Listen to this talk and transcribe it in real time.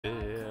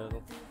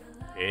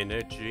In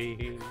a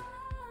dream,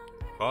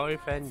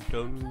 Boyfriend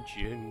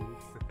Dungeon.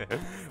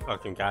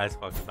 Welcome guys,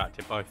 welcome back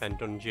to Boyfriend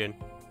Dungeon.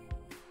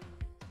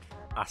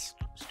 Last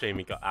stream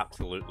we got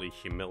absolutely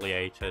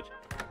humiliated.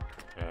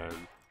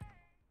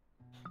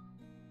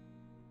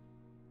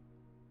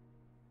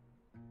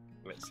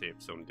 Let's see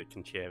if somebody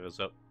can cheer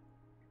us up.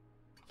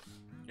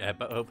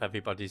 But I hope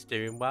everybody's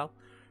doing well.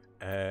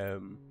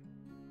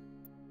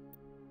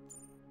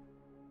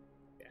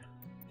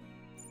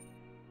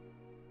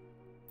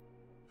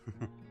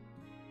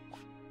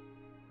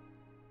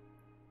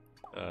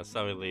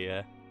 Sorry,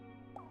 Leah.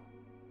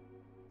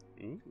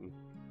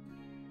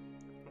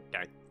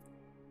 Okay.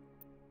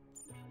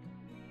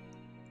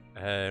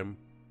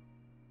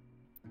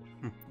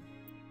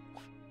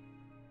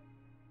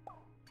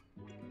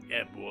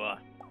 Yeah, boy.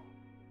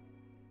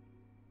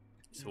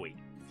 Sweet.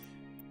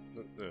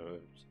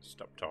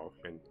 Stop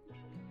talking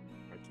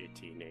like you're a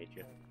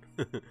teenager.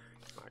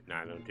 Like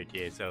 900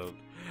 years old.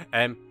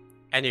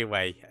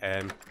 Anyway,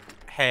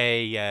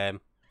 hey,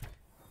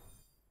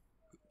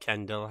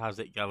 Kendall, how's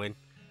it going?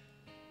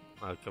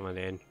 Welcome on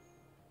in.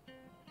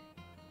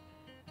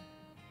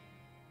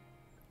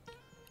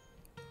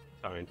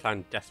 Sorry, I'm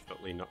trying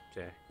desperately not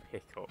to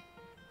hiccup.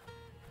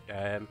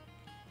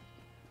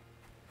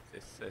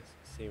 This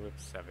C with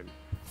 7.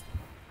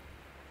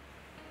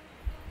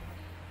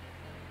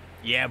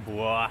 Yeah,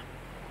 boy.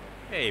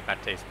 Hey,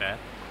 Bad Taste Bear.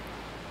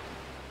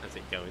 How's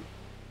it going?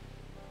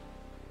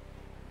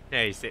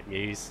 Hey, Sit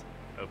Muse.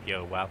 Hope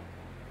you're well.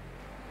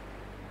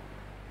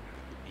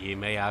 You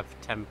may have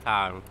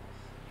 £10.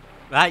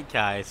 Right,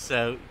 guys,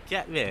 so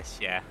get this,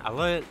 yeah. I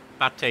learnt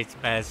Bad Taste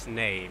Bear's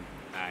name,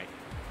 right?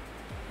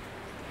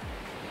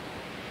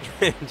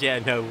 Yeah,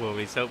 no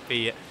worries. Hope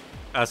he...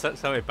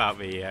 sorry about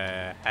the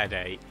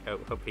headache.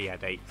 Hope the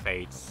headache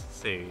fades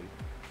soon.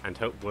 And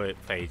hope work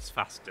fades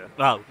faster.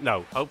 Well,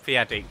 no, hope the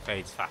headache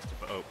fades faster,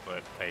 but hope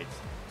work fades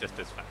just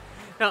as fast.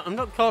 No, I'm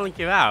not calling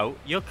you out.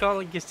 You're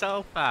calling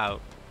yourself out.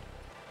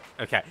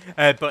 Okay,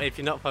 but if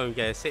you're not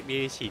following Sit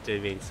Muse, she's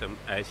doing some...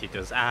 she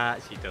does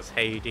art, she does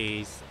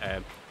Hades.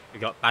 We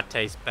got Bad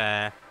Taste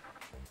Bear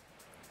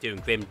doing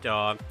Grim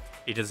Dawn.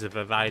 He does a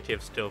variety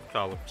of stuff,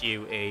 Call of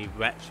Duty,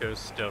 retro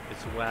stuff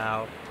as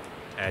well.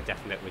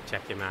 Definitely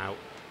check him out.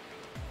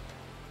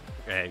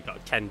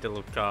 Got Kendall,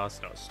 of course,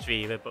 not a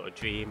streamer, but a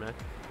dreamer.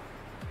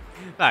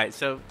 Right,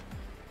 so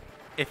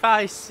if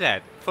I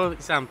said, for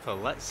example,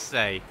 let's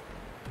say,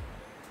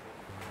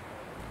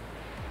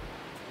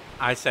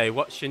 I say,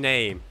 what's your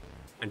name?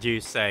 And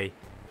you say,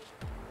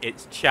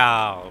 it's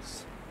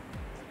Charles.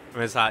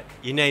 And it's like,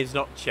 your name's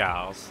not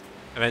Charles.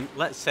 And then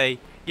let's say,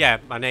 yeah,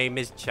 my name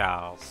is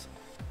Charles.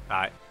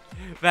 Right.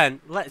 Then,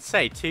 let's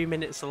say 2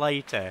 minutes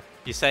later,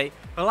 you say,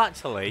 well,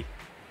 actually,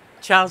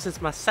 Charles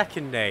is my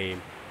second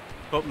name,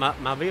 but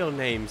my real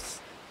name's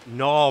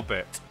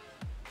Norbert.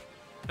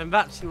 And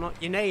that's not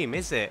your name,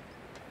 is it?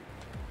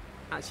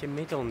 That's your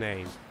middle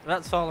name.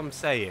 That's all I'm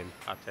saying.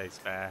 That is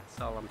fair. That's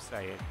all I'm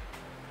saying.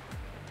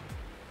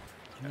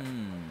 Okay.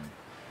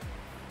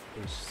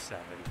 Who's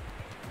 7?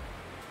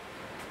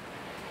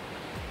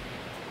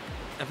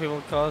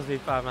 Everyone calls me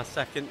by my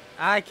second.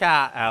 I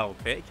can't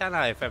help it, can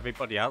I, if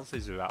everybody else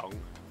is wrong?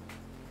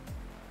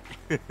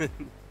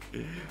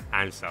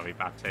 I'm sorry,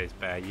 Bad Taste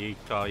Bear. You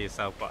call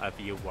yourself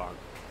whatever you want.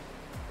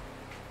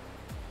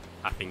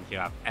 I think you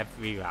have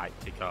every right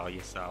to call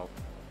yourself.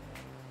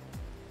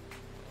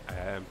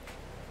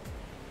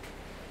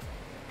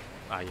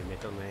 By your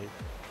middle name.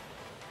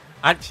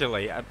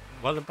 Actually,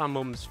 one of my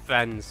mum's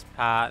friend's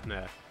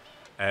partner,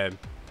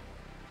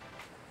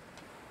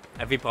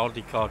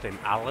 everybody called him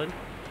Alan.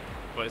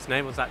 But his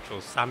name was actually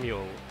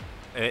Samuel.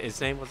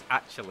 His name was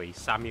actually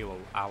Samuel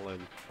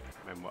Allen,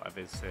 and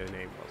whatever his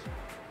surname was.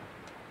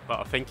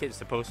 But I think it's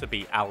supposed to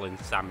be Alan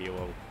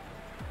Samuel,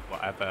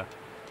 whatever.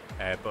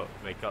 But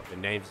they got the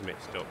names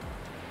mixed up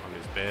on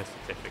his birth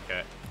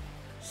certificate,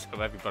 so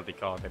everybody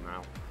called him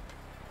Al.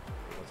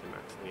 It wasn't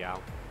actually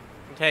Al.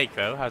 Hey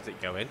Crow, how's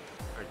it going?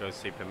 I go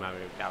Super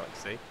Mario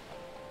Galaxy.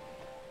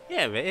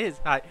 Yeah, it is.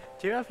 Like,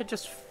 do you ever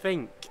just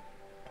think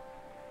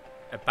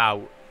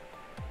about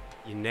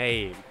your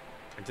name?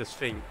 And just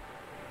think,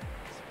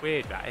 it's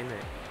weird that, isn't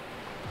it?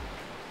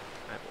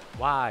 Like,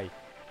 why?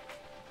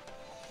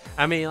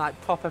 I mean, like,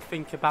 proper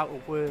think about a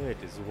word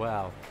as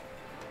well.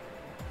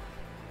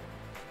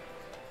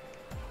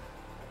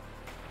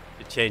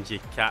 You change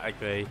your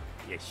category,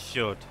 you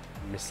should,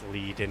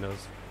 misleading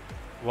us.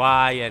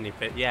 Why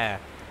anything? Yeah,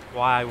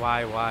 why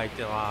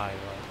Delilah?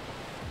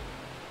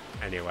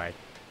 Anyway,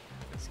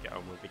 let's get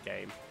on with the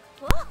game.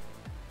 What?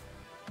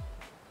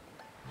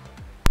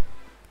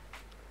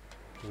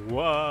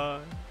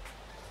 What?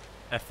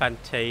 A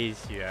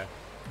Fantasia.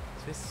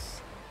 Is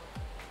this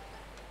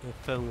a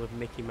film with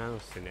Mickey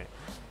Mouse in it?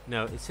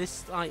 No, is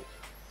this like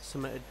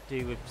something to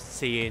do with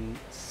seeing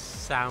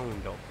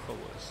sound or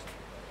colours?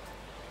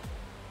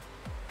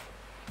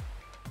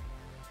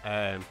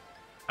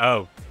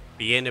 Oh,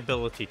 the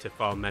inability to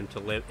form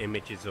mental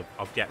images of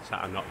objects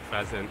that are not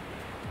present.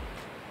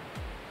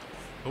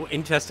 Oh,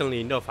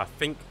 interestingly enough, I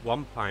think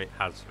One Point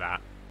has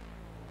that.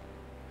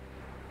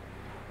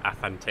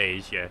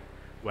 aphantasia,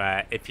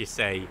 where if you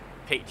say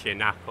picture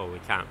an apple, we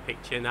can't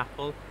picture an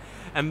apple.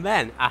 And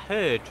then I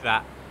heard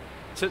that,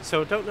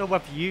 so I don't know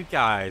whether you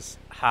guys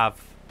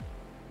have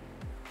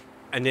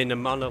an inner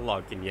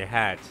monologue in your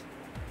head.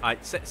 Like,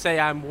 say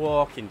I'm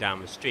walking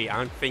down the street,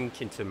 I'm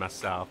thinking to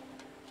myself,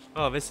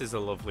 oh, this is a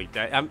lovely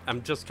day.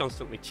 I'm just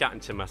constantly chatting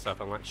to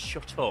myself. I'm like,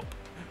 shut up.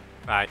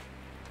 Right.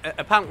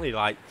 Apparently,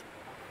 like,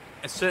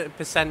 a certain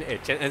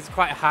percentage, and it's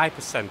quite a high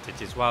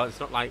percentage as well. It's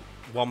not like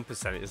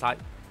 1%, it's like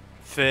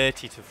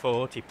 30 to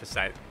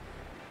 40%.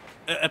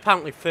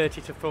 Apparently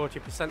 30 to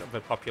 40% of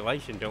the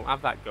population don't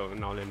have that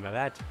going on in their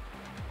head.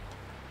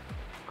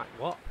 Like,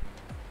 what?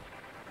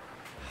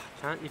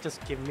 Can't you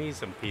just give me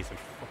some peace and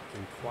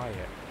fucking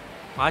quiet?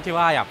 Why do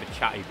I have a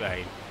chatty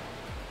brain?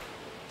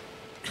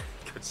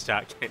 Could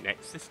start getting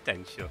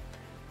existential.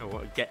 I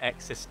want to get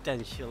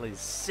existential in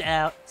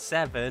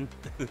 7.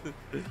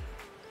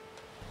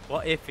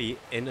 What if the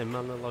inner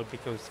monologue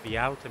becomes the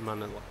outer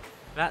monologue?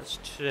 That's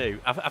true.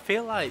 I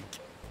feel like,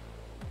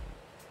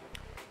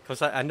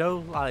 because I know,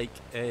 like,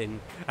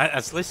 I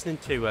was listening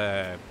to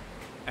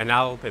an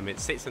album.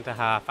 It's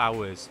 6.5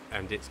 hours,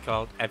 and it's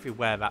called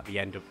Everywhere at the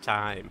End of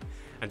Time,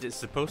 and it's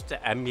supposed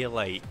to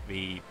emulate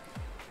the,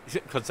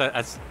 because I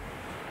was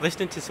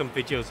listening to some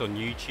videos on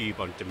YouTube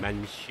on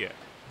dementia,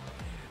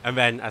 and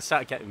then I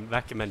started getting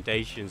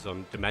recommendations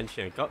on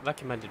dementia. I got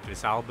recommended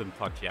this album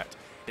project.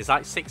 It's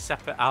like 6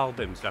 separate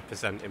albums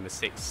representing the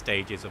 6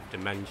 stages of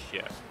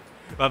dementia.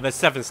 Well, there's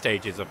 7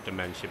 stages of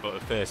dementia, but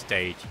the first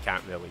stage you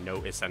can't really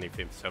notice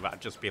anything, so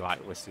that'd just be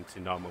like listening to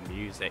normal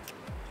music.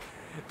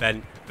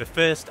 Then the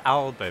first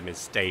album is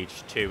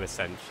stage 2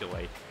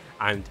 essentially,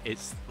 and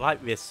it's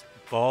like this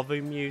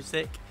ballroom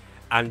music,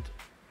 and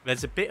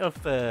there's a bit of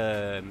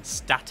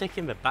static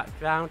in the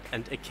background,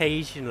 and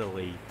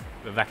occasionally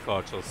the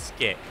record will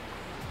skip.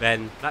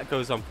 Then that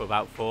goes on for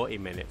about 40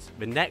 minutes.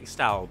 The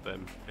next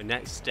album, the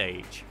next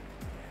stage,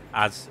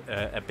 has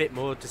a bit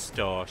more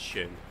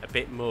distortion, a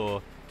bit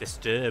more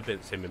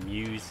disturbance in the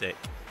music.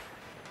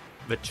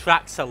 The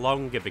tracks are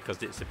longer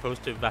because it's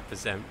supposed to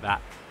represent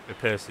that the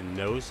person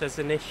knows there's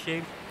an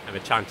issue and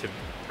they're trying to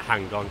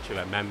hang on to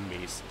their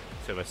memories,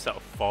 so they're sort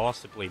of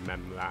forcibly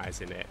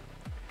memorising it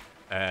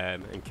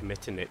and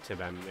committing it to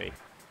memory.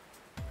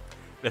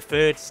 The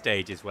third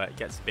stage is where it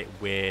gets a bit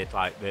weird,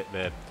 like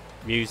the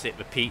music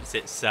repeats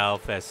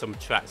itself. There's some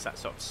tracks that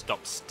sort of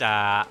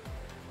stop-start.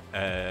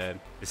 The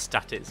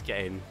static's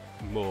getting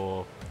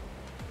more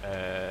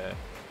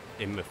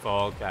in the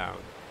foreground.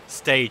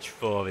 Stage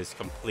 4 is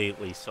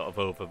completely sort of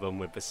overrun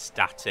with the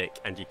static,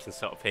 and you can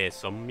sort of hear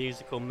some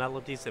musical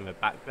melodies in the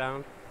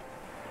background.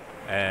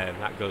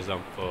 That goes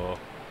on for...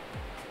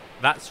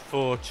 That's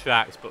 4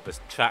 tracks, but the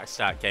tracks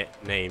that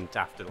get named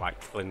after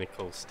like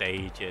clinical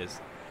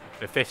stages.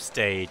 The 5th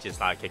stage is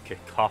like a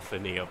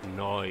cacophony of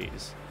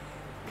noise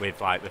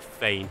with like the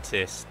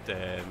faintest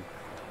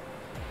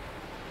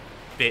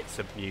bits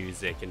of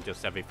music and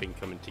just everything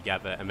coming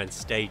together. And then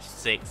stage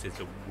 6 is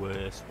the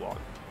worst one,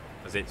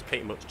 because it's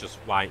pretty much just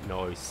white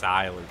noise,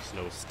 silence,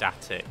 no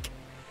static.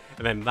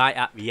 And then right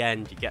at the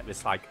end you get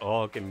this like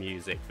organ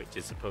music, which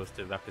is supposed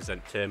to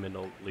represent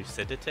terminal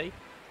lucidity.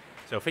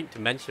 So I think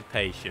dementia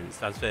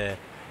patients, as they're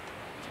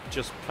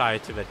just prior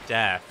to the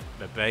death,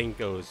 the brain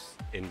goes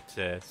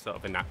into sort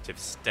of an active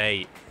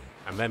state,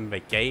 and then they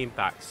gain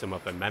back some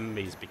of the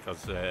memories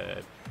because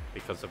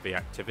of the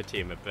activity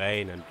in the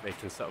brain, and they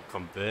can sort of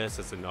converse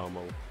as a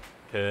normal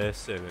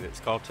person. And it's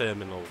called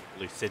terminal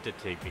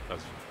lucidity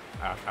because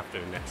after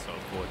the next sort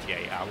of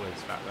 48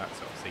 hours that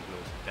sort of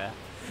signals death.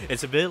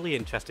 It's a really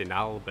interesting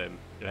album,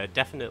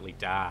 definitely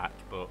dark,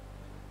 but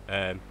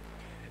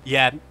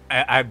yeah,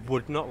 I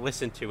would not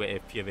listen to it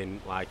if you're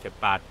in like a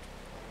bad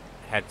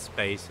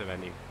headspace or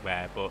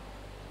anywhere, but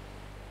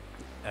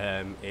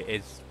it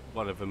is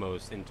one of the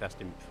most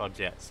interesting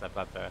projects I've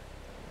ever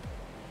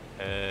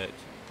heard.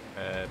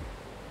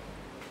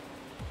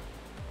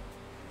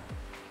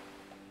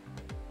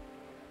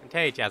 And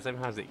hey Jasm,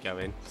 how's it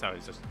going? Sorry, I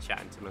was just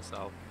chatting to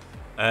myself.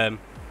 I've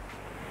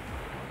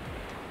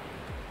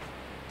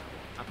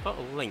put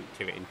a link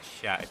to it in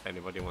chat if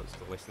anybody wants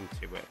to listen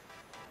to it.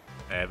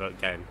 But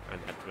again, I'd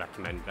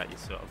recommend that you're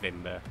sort of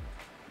in the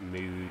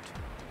mood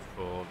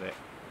for it.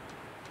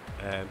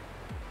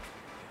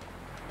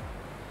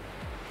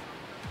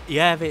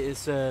 Yeah, it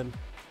is.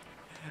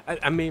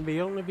 I mean,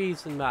 the only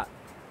reason that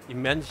you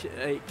mentioned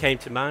it came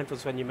to mind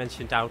was when you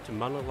mentioned outer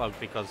monologue,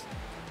 because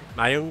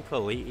my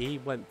uncle he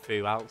went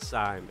through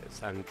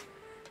Alzheimer's, and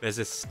there's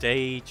a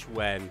stage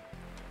when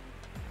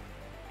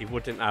he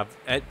wouldn't have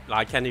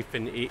like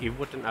anything. He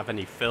wouldn't have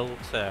any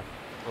filter.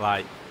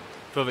 Like,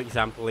 for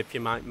example, if you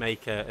might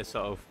make a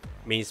sort of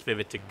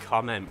mean-spirited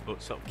comment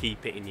but sort of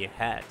keep it in your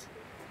head,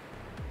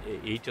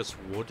 he just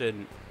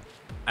wouldn't.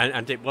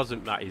 And it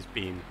wasn't that he's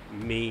being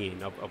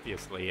mean,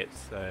 obviously,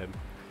 it's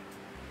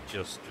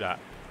just that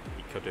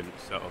he couldn't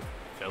sort of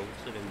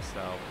filter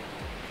himself.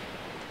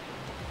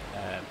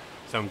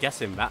 So I'm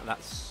guessing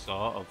that's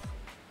sort of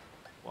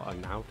what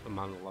an outer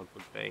monologue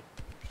would be.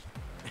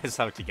 It's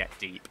hard to get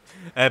deep.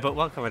 But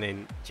welcome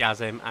in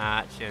Jasm,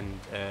 Arch, and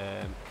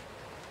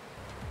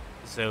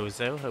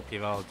Zozo. Hope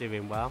you're all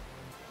doing well.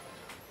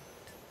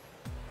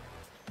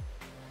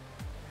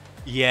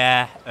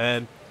 Yeah,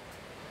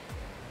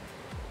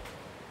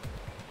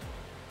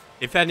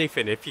 if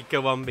anything, if you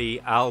go on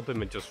the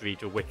album and just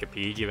read a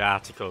Wikipedia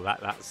article,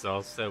 that's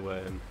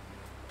also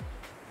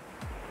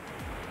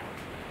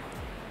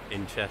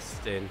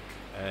interesting.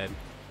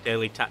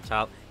 Daily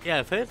Tactile. Yeah,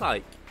 I've heard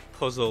like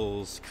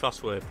puzzles,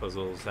 crossword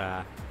puzzles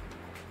are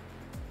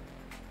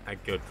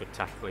good for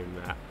tackling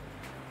that.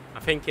 I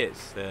think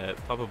it's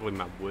probably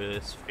my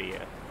worst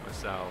fear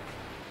myself.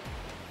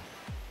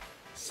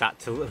 Sat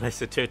to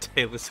listen to a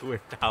Taylor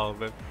Swift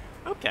album.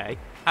 Okay,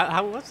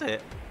 how was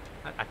it?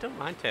 I don't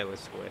mind Taylor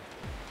Swift.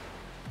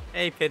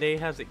 Hey Penny,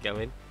 how's it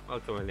going?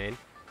 Welcome in.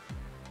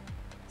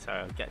 So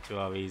I'll get to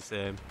all these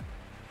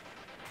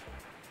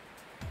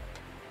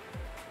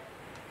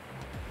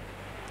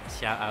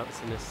shout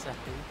outs in a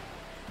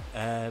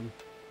second.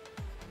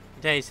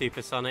 Day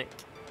Supersonic.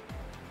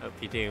 Hope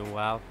you're doing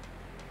well.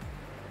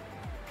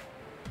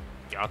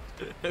 God.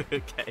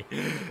 Okay.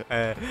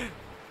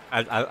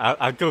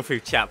 I'll go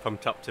through chat from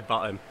top to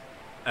bottom.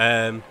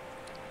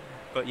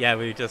 But yeah,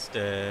 we just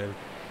it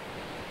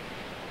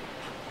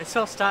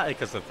all started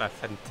because of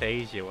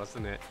Fantasia,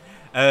 wasn't it?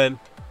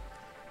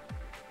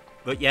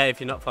 But yeah, if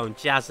you're not following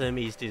Jasm,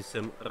 he's doing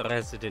some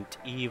Resident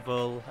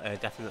Evil.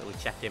 Definitely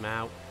check him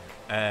out.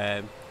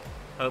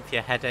 Hope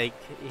your headache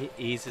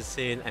eases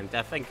soon, and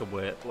I think a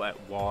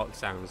walk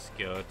sounds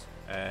good.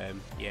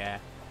 Yeah.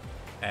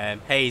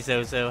 Hey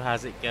Zozo,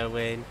 how's it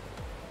going?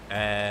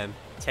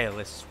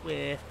 Taylor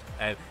Swift.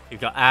 We've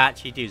got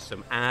Archie doing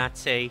some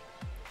arty.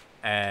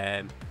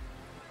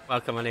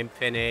 Welcome on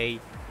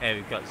Infinity.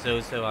 We've got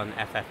Zozo on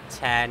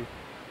FF10.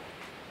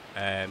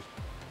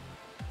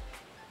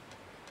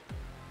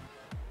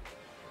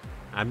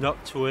 I'm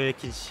not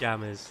twerking,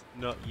 Shammers.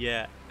 Not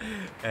yet.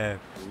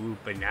 Ooh,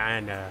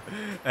 banana.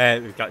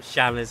 We've got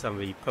Shammers on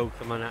the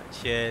Pokemon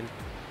action.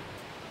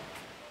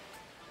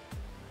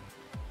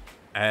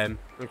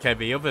 Okay,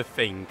 the other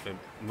thing, the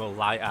more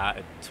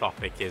light-hearted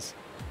topic is,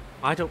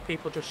 why don't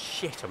people just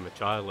shit on the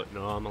toilet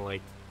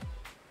normally?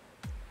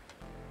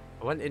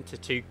 I went into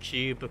 2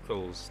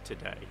 cubicles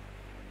today,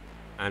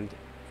 and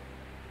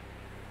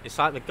it's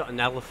like they've got an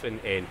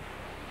elephant in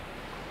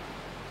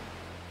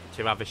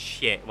to have a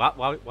shit.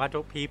 Why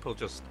don't people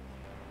just,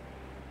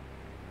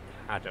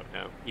 I don't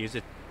know, use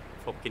a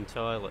fucking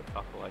toilet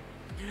properly?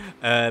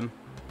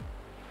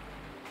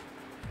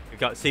 We've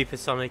got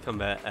Supersonic on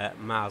the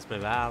Miles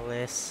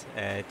Morales.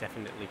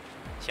 Definitely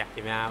check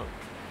him out.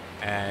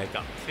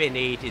 Got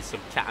Finny, did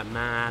some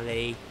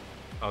Katamari.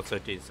 Also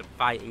did some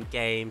fighting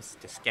games,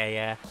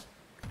 Disgaea.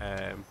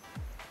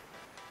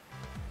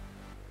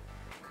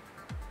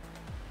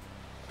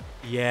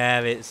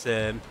 Yeah, it's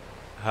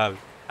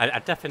I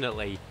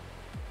definitely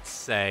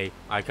say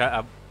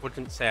I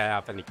wouldn't say I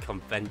have any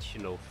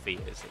conventional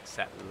fears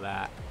except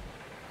that.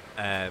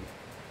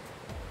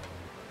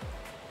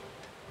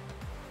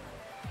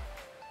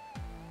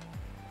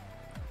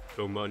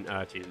 Come on,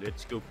 Archie,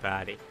 let's go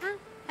party.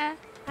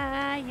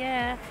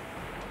 Yeah.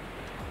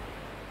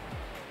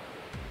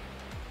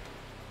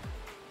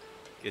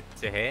 Good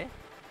to hear.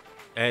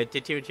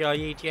 Did you enjoy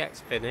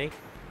EGX, Finny?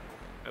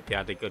 Hope you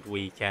had a good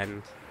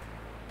weekend.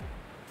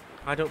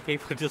 Why don't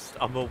people just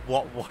on the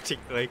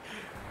what-wattingly?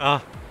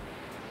 Oh,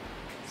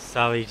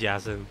 sorry,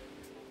 Jasm.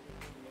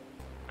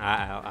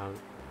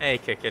 Hey,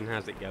 Kickin,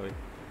 how's it going?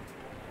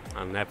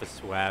 I'll never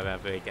swear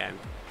ever again.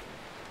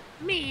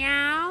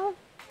 Meow.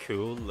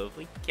 Cool,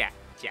 lovely cat,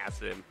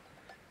 Jasm.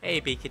 Hey,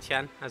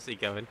 Beaker-chan, how's it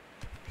going?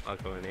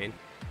 Welcome in.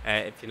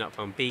 If you're not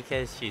from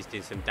Beaker, she's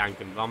doing some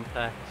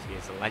Danganronpa. She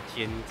is a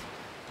legend.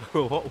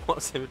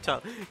 What's in the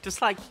top?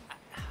 Just like,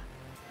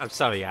 I'm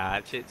sorry,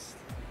 Arch. It's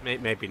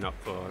maybe not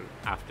for an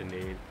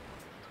afternoon.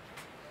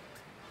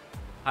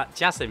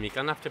 Jasm, you're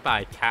gonna have to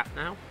buy a cat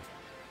now.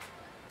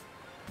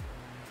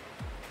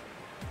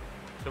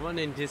 Someone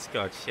in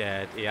Discord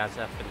shared he has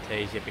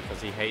aphantasia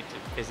because he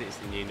hated physics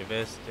in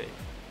university.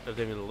 But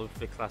didn't love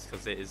the class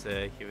because it is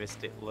a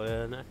heuristic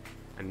learner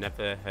and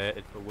never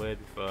heard the word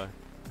before.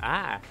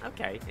 Ah,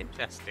 okay,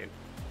 interesting.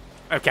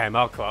 Okay, I'm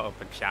all caught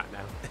up in chat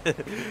now.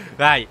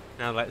 Right,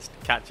 now let's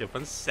catch up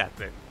on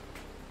 7.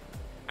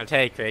 And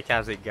hey Craig,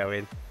 how's it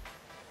going?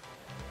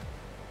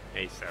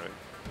 Hey 7.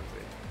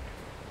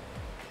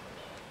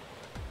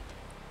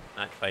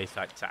 Right place,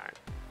 right time.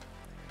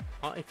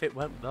 What if it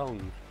went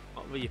wrong?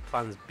 What were your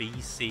plans B,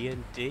 C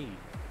and D?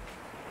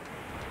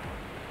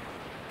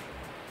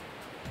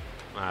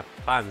 My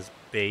plans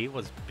B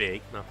was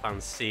big, my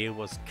plan C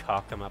was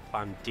cock, and my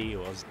plan D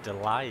was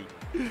delight.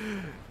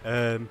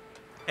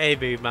 Hey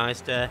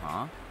Boomeister.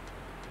 Huh?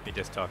 We're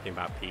just talking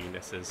about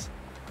penises.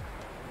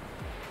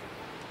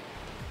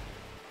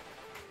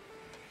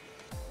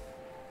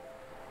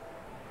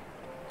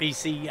 B,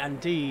 C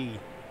and D.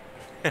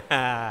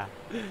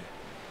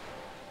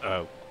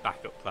 Oh,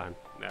 backup plan.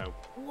 No.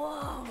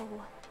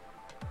 Whoa.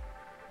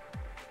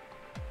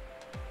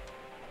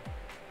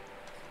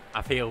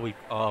 I feel we've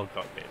all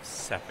got a bit of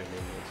 7 in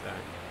us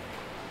then.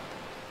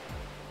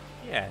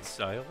 Yeah,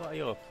 so what are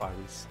your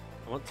plans?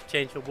 I want to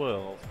change the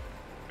world.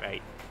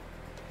 Great.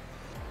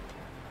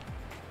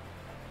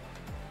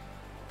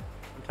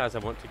 Sometimes I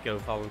want to go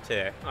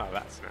volunteer. Oh,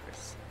 that's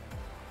nice.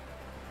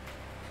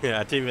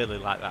 Yeah, I do really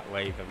like that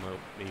wave emote,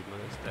 Lead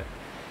Monster.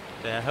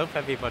 I hope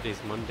everybody's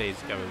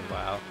Monday's going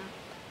well.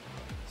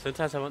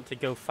 Sometimes I want to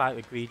go fight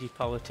with greedy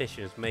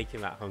politicians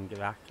making that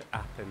hunger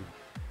happen.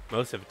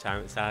 Most of the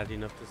time it's hard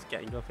enough just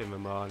getting up in the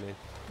morning.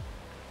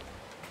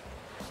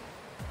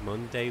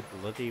 Monday,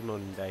 bloody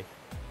Monday.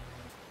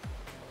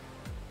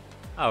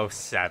 Oh,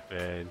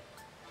 7.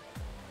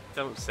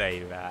 Don't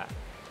say that.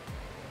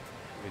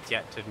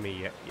 Rejected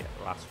me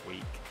last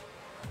week.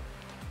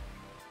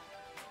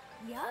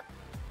 Yup.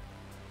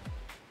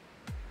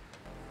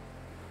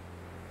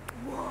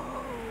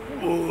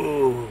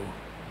 Whoa!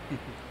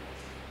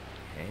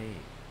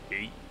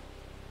 Hey.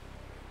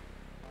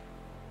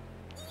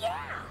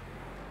 Yeah.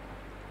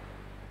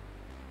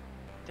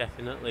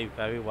 Definitely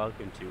very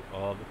welcome to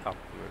all the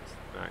compliments.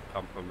 Right,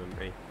 compliment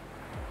me.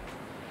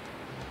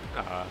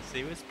 Ah,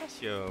 see, we're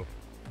special.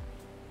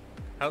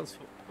 Helps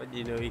when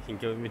you know you can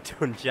go in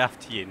return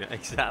after you, not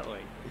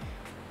exactly.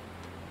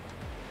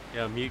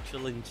 Yeah,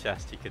 mutual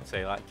interest, you could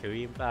say, like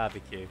Korean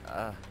barbecue.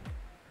 I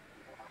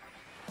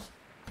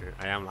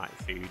am like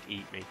food,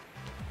 eat me.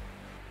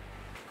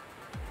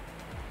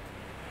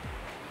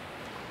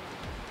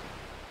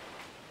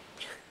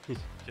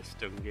 Just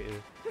stung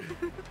it.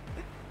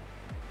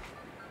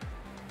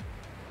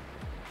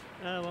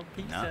 I want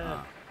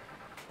pizza.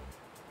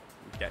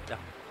 Get that.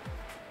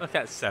 Look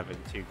at 7,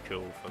 too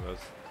cool for us.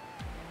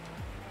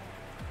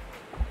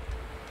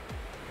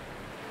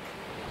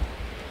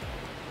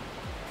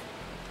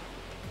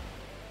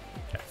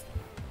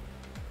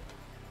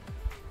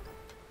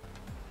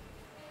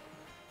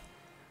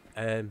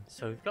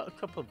 So we've got a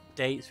couple of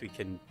dates we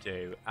can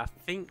do. I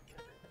think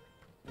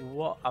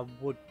what I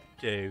would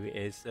do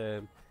is,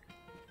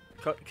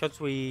 because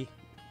we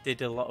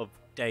did a lot of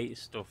date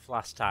stuff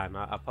last time,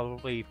 I'll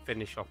probably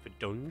finish off a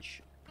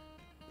dunge,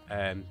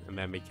 and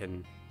then we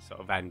can sort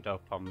of end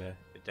up on the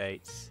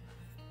dates.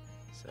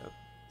 So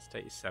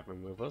stage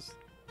 7 with us,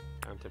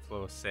 down to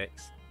floor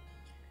 6.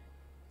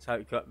 So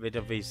we got rid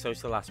of the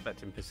social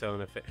aspect in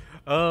Persona.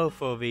 Oh,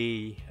 for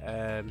the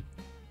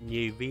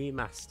new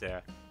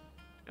remaster.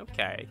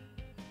 Okay.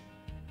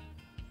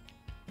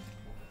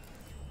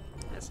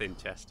 That's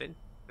interesting.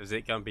 Is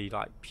it going to be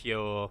like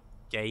pure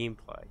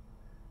gameplay?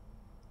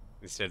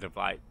 Instead of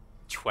like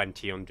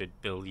 200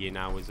 billion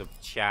hours of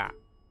chat?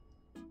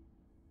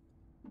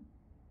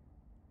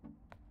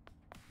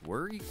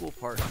 We're equal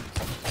partners.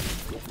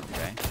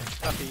 Okay?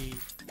 Copy.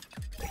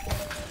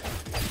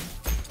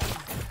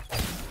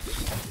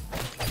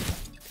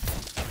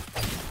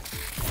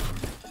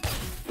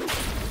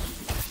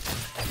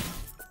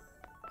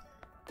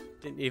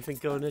 Didn't even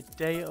go on a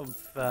date on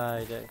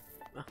Friday.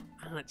 Oh,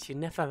 Alex, you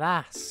never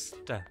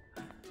asked.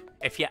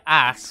 If you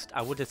asked,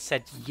 I would have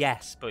said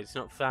yes, but it's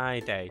not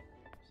Friday,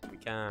 so we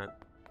can't.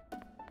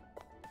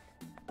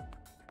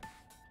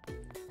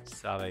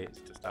 Sorry, it's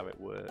just how it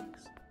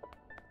works.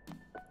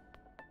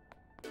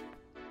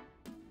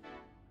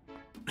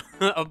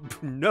 Oh,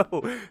 no,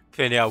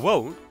 Penny, I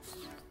won't.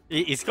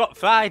 He's got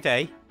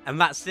Friday,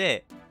 and that's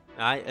it.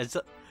 Right?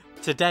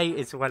 Today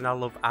is when I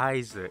love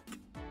Isaac.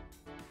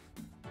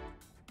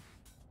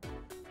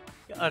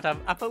 God,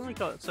 I've only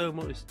got so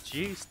much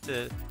juice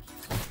to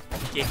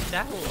gift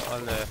out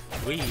on a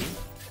Wii.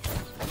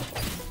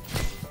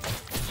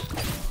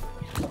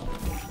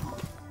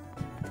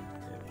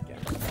 There we go.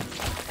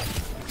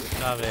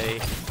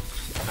 Sorry.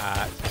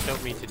 I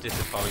don't mean to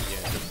disappoint you,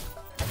 just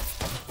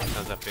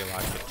because I feel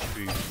like the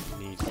truth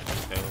needs to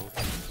be told.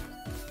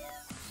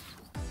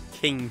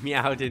 King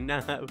meowed in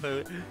that.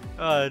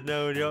 Oh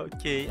no,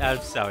 not King. I'm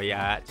sorry,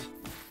 Arch.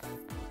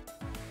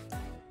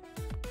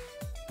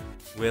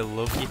 We'll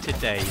love you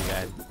today,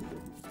 then.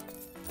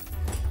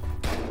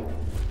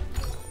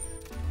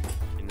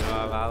 You know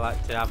how I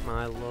like to have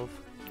my love?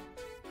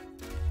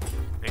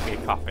 Make me a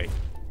coffee.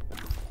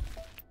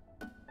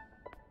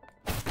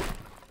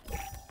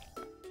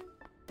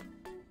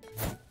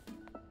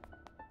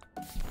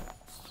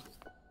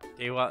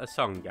 Do you want a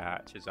song,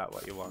 Arch? Is that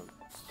what you want?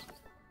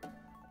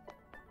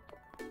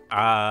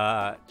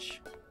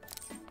 Arch,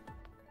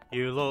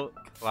 you look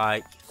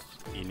like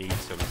you need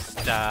some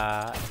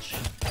starch.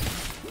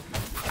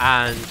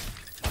 And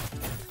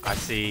I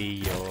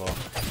see you're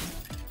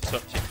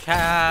such a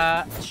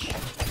catch.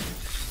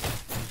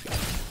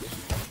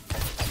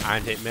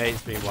 And it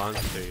makes me want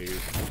to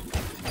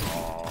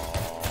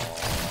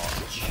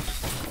watch.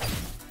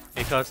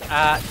 Because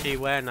actually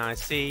when I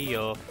see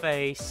your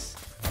face,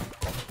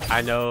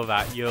 I know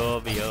that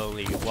you're the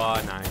only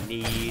one I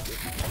need.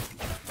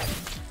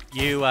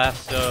 You are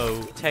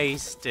so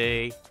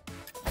tasty.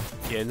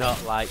 You're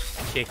not like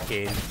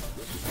chicken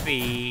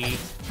feed.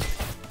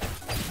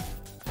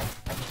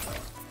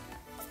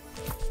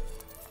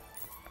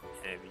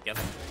 There we go.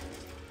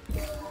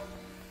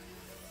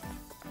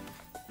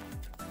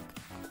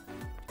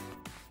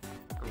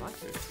 I like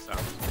this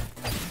sound.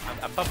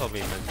 I probably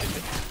mentioned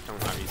it. I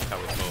don't have these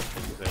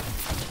teleporting.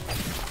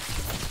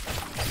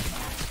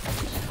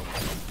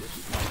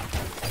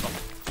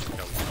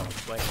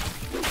 wait.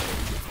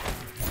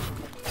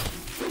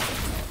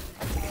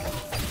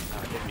 I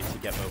didn't mean to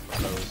get both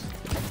of those.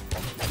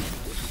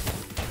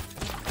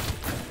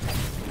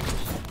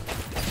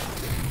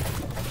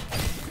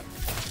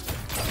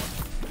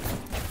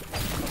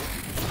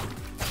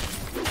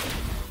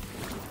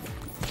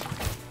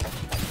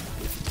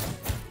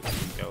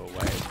 Go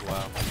away as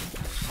well.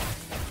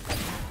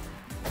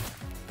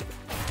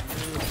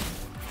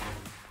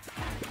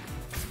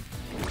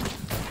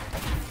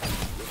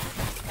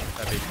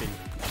 Everything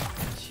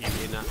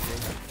shooting at me.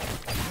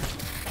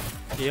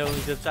 He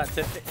only does that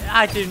to Finn.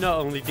 I do not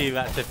only do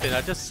that to Finn,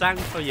 I just sang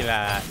for you,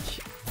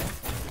 Arch.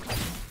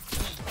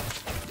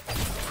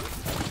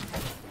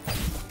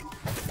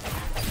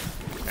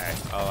 Okay,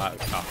 all out of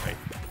coffee.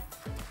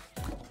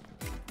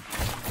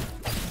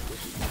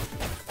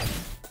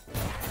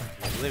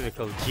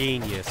 Lyrical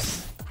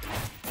genius.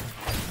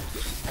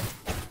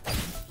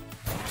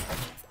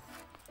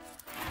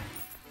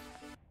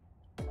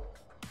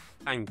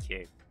 Thank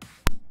you.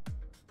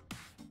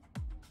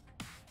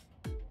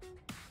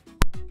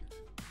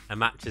 A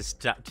mattress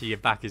strapped to your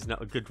back is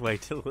not a good way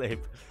to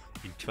live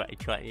in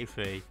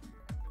 2023.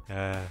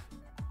 I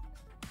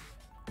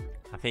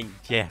think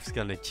Jeff's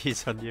gonna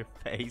jizz on your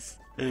face.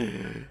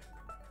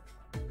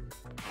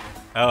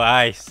 Oh,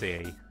 I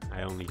see.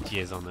 I only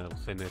jizz on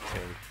Elfinity.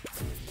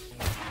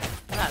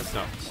 That's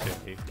not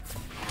true.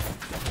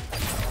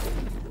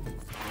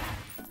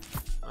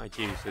 My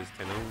juices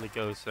can only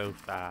go so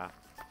far.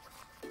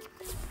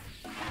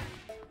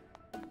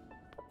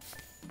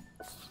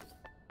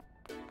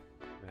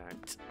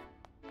 Right.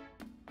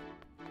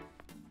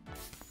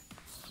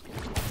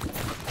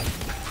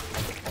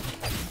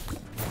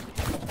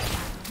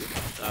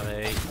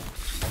 Sorry.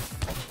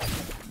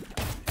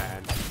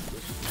 And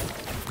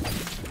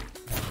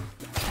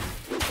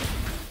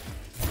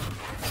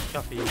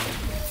coffee.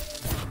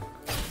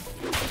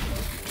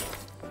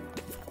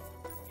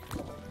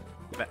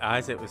 But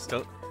Isaac was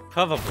still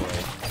probably.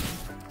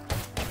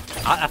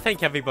 I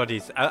think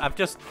everybody's. I've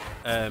just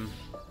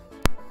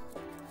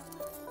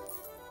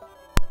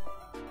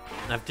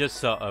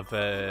sort of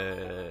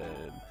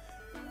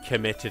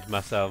committed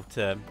myself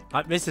to.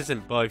 Like, this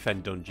isn't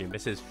boyfriend dungeon.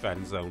 This is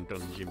friend zone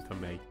dungeon for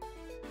me.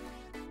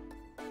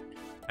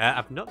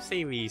 I've not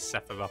seen the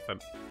Sephiroth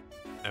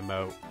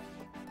emote.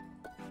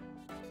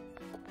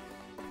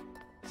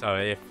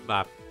 Sorry if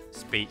my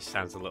speech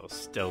sounds a little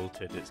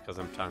stilted. It's because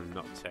I'm trying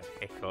not to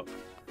hiccup.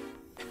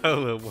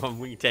 Oh, 1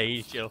 week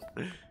angel.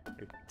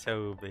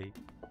 Toby.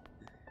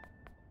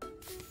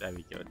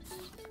 Very good.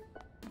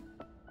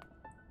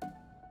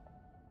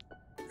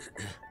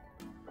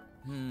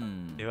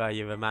 Who are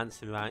you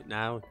romancing right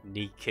now?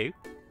 Niku?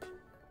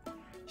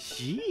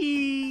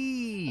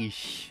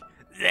 Sheesh!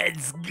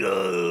 Let's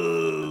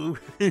go!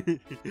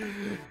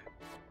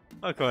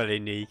 Welcome on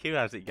in, Niku.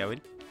 How's it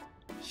going?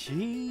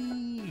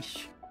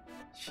 Sheesh!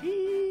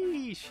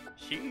 Sheesh!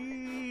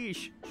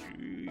 Sheesh!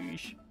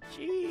 Sheesh!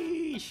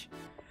 Sheesh!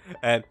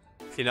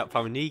 If you're not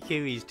from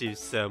Niku, he's do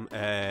some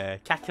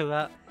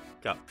Kakarot.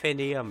 Got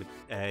Penny on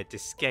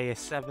Disgaea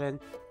 7.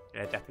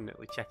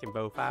 Definitely checking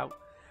both out.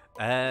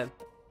 I'm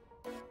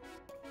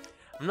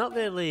not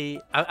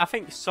really. I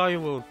think Sawyer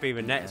will be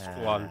the next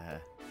one.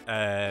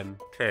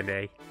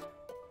 Penny.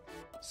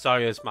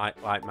 Sawyer's my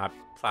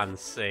plan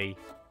C.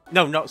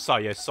 No, not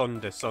Sawyer.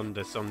 Sunder.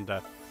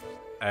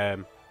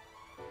 My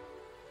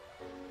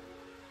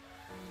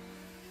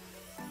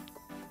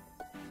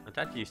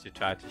dad used to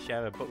try to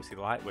share a books he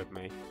liked with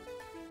me.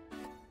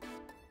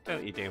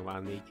 Don't you do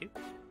well, Niku?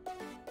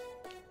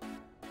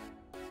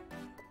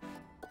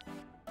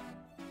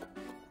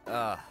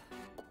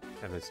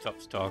 Kevin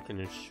stops talking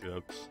and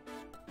shrugs.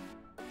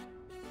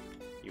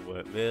 You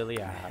work really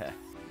hard.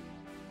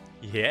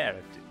 Yeah.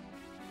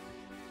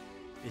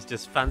 He's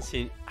just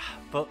fancying,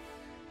 but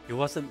he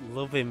wasn't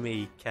loving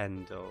me,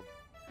 Kendall.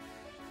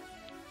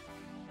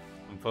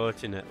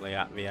 Unfortunately,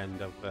 at the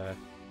end of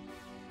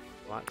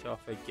watch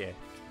off a gift.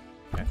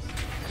 Yes.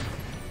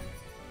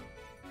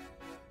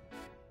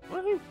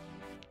 Woohoo!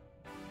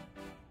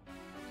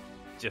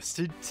 Just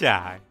in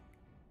time.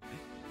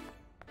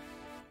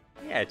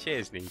 Yeah,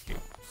 cheers, Niku.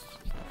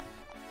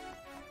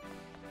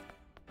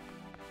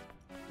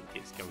 I think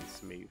it's going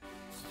smooth.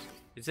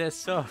 Is there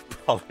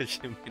soft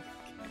polishing with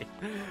the game?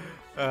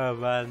 Oh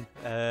man,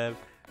 I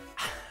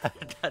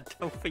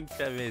don't think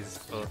there is,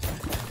 but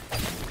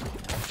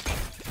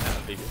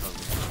that'd be fun.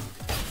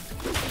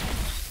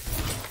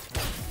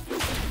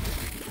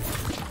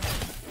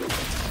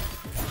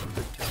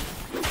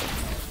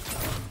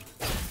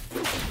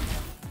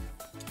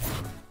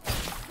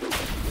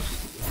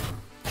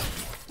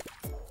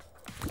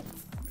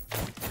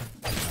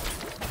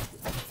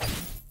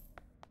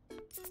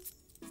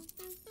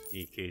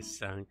 Niku's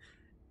song.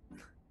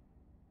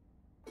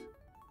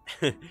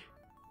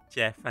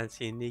 Jeff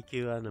fancying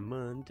Niku on a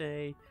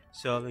Monday,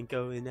 Soren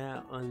going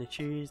out on a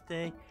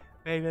Tuesday,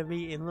 Ray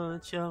eating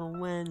lunch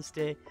on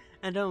Wednesday,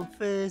 and on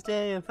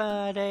Thursday and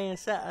Friday and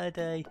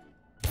Saturday,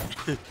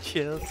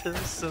 chill till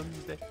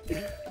Sunday.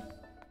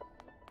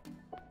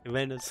 And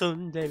then on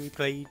Sunday we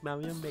played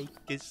Mario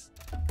Makers.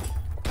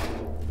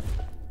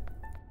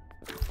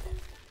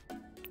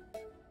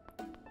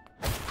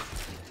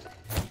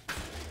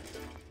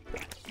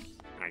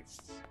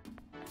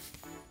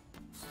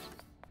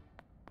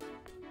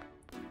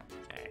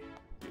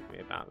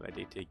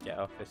 ready to get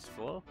off this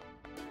floor.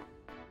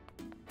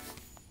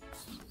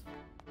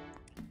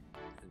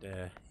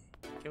 And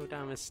go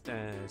down the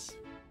stairs.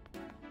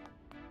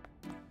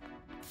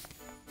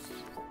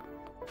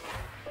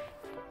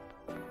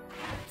 Yeah,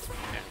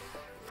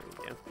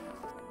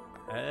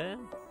 there we go.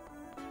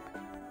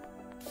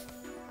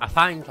 I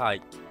find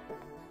like...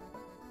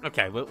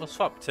 Okay, we'll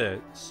swap to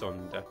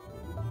Sunder.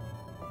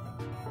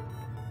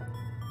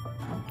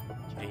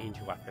 Change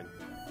weapon.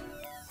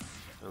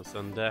 No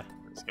Sunder.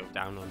 Let's go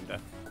down under.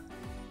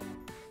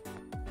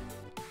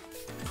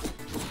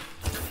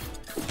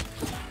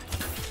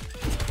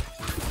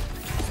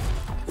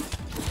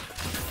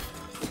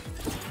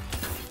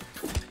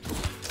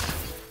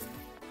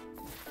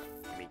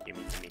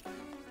 Gimme.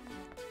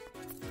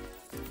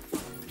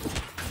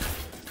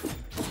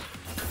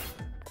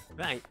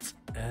 Right.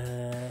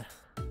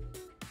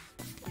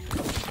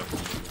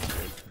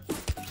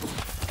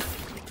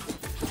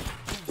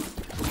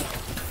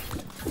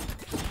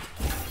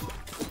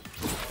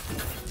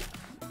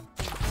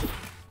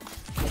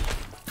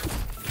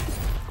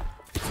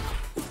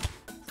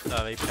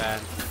 Sorry, Pen.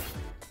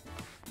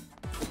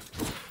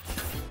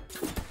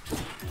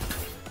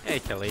 Hey,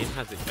 Colleen,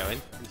 how's it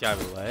going? Enjoy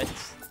the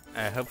alerts.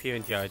 Hope you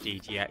enjoy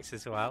DGX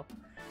as well.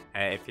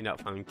 If you're not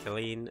following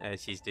Colleen,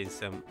 she's doing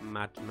some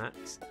Mad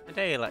Max. And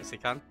hey,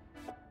 Lexicon,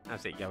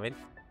 how's it going?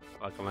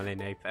 Welcome on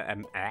in,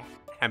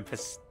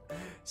 Empus,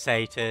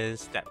 Satan,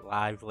 Step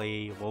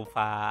Lively,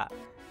 Wolfart,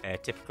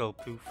 Typical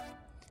Poof,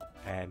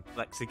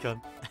 Lexicon,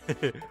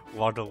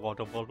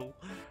 Waddle.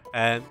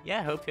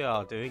 Yeah, hope you're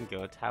all doing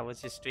good. How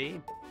was your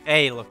stream?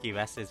 Hey, Lucky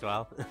Rest as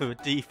well.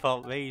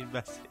 Default main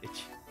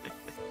message.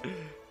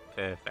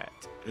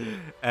 Perfect.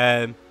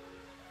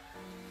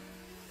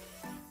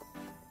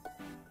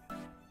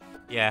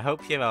 Yeah,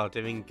 hope you're all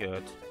doing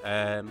good.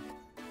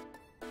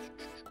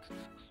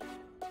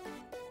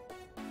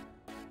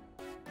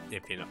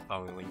 If you're not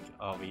following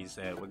all these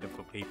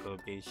wonderful people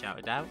being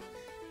shouted out,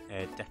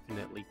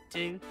 definitely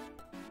do.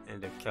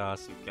 And of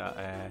course, we've got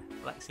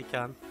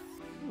Lexicon.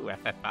 Ooh,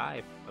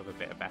 FF5. Love a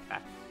bit of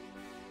FF.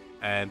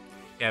 Yeah,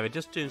 we're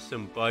just doing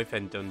some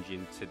boyfriend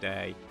dungeon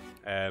today.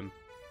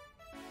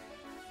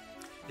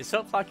 It's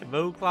sort of like a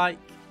roguelike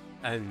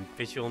and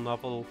visual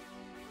novel.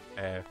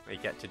 Where you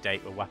get to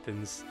date with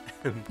weapons.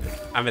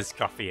 And there's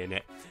coffee in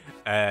it.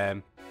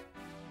 And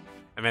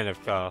then,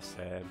 of course,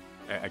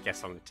 I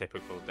guess on a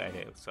typical day,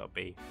 it'll sort of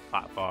be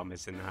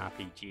platformers and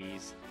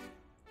RPGs.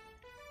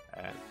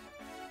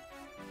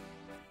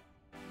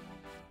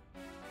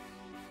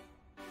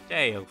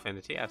 Hey,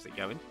 Infinity, how's it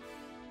going?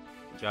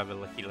 Did you have a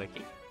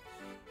licky?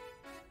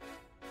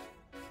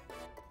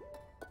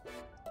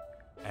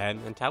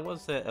 And how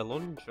was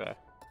Alundra?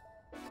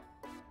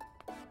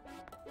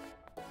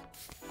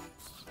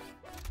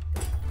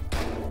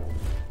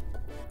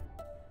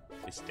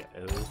 Mr.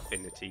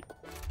 Infinity.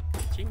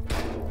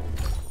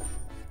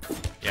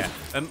 Yeah,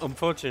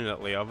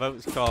 unfortunately, although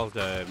it's called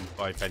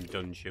Boyfriend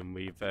Dungeon,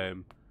 we've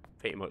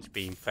pretty much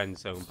been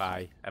friend-zoned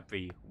by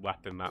every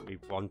weapon that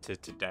we've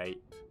wanted to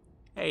date.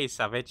 Hey,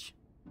 Savage.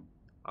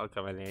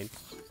 Welcome in.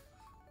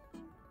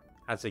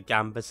 As a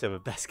Gambit, so the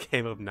best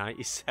game of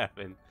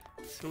 97.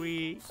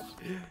 Sweet.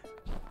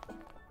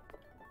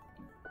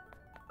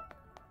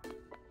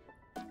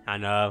 I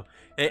know.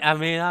 I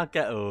mean, I'll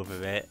get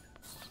over it.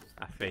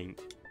 I think.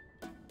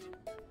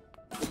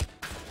 Okay,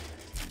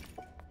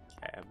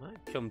 I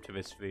might come to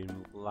this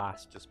room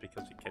last just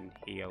because we can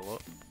heal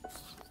up.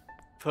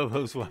 For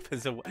those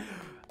weapons,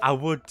 I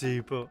would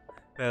do, but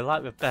they're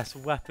like the best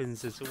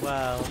weapons as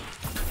well.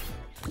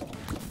 I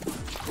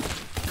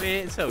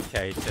mean, it's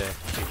okay to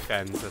be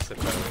friends, I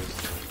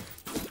suppose.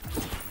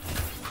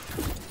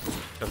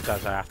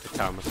 Sometimes I have to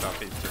tell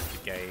myself it's just a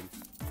game.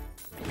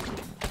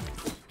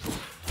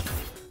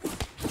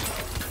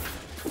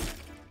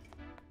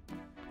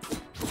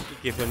 You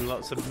give him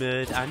lots of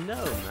murder. I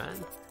know,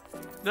 man.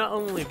 Not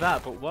only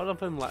that, but one of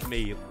them let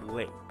me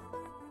lick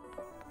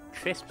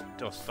crisp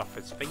dust off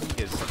his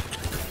fingers.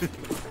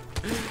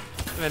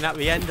 And then at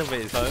the end of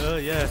it, it's like, oh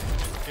yeah,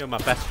 you're my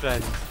best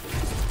friend.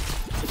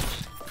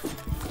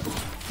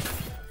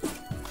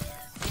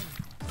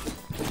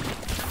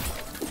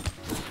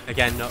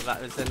 Again, not that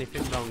there's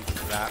anything wrong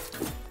with that.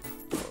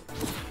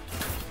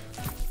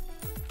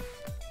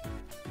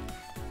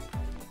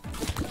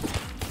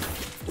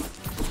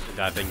 And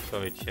I'd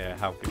encourage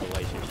healthy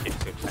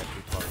relationships with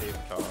everybody,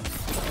 of course.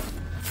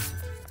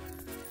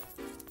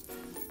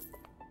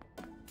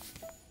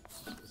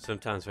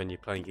 Sometimes when you're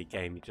playing a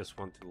game, you just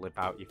want to live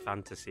out your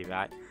fantasy,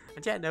 right?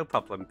 And yeah, no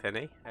problem,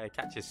 Penny.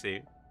 Catch you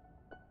soon.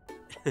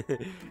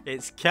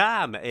 It's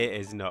karma. It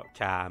is not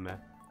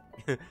karma.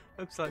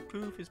 Looks like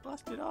Poof is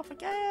blasted off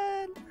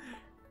again.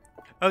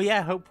 Oh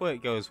yeah, hope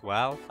work goes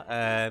well.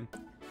 And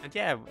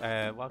yeah,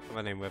 welcome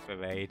on in with a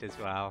raid as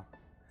well.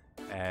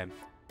 Yeah,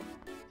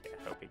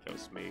 hope it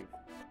goes smooth.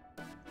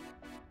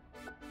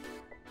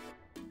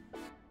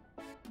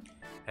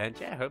 And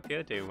yeah, hope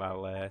you're doing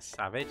well,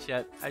 Savage.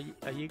 Are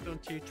you going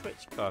to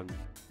TwitchCon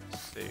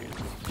soon?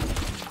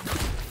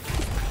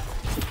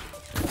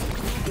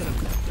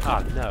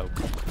 Oh no.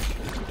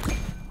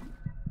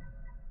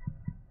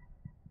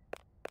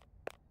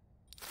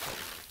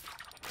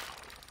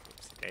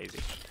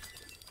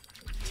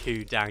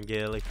 too dang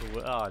early for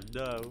work. Oh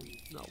no,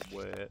 not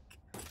work.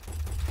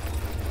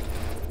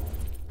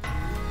 At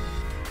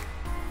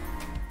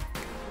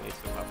least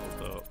I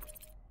leveled up.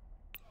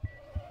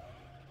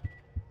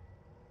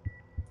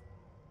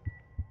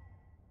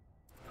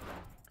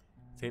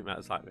 I think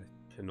that's like the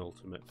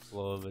penultimate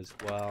floor as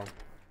well.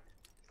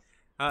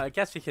 I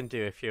guess we can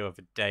do a few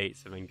other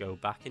dates and then go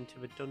back into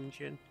the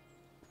dungeon.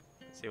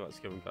 Let's see what's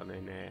going on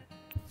in here.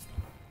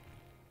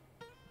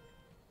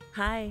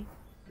 Hi.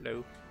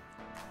 Hello.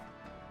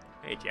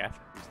 Hey Jeff,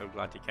 I'm so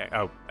glad you came.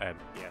 Oh,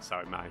 yeah,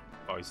 sorry, my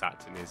voice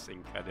acting is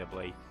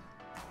incredibly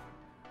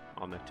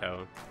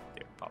monotone. I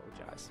do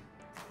apologise.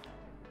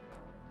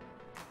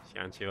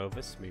 Shanty over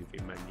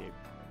smoothie menu.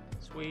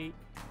 Sweet.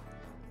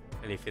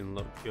 Anything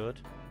look good?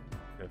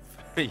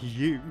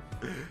 You?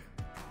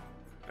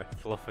 A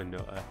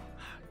fluffernutter.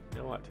 You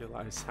know what? I do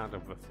like the sound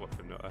of a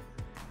fluffernutter.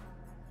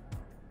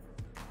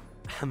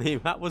 I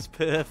mean, that was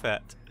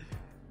perfect.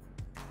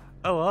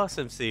 Oh,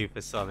 awesome,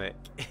 Supersonic.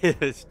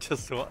 It's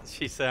just what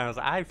she sounds.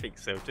 I think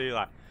so too.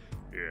 Like,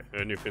 yeah,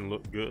 anything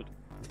look good?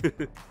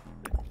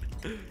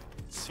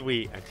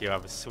 Sweet, and you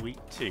have a sweet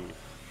tooth.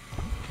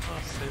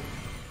 Awesome.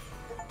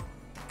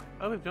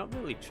 Oh, we've not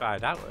really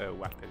tried out her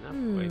weapon, have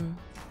we?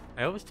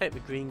 I always take the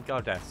green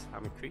goddess.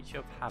 I'm a creature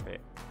of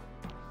habit.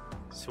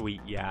 Sweet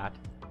yard.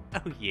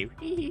 Oh, you.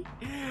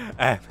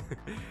 And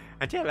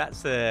yeah,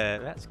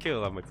 that's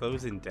cool on my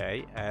closing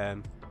day.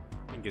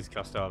 Fingers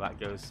crossed all that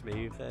goes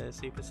smooth,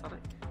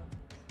 Supersonic.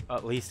 Or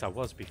at least I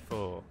was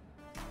before.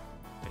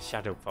 A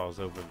shadow falls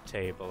over the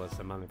table as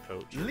the man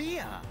approaches.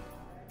 Leah!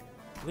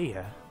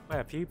 Leah? Where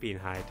have you been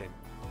hiding?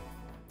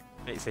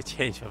 Makes a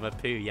change from a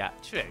poo, yeah.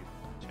 True.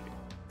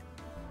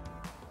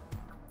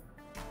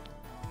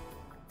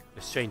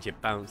 The stranger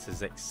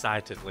bounces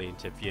excitedly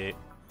into view.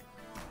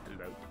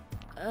 Hello.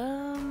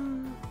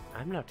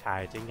 I'm not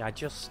hiding, I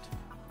just...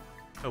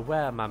 Oh,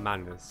 where are my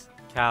manners?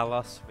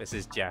 Carlos, this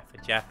is Jeff.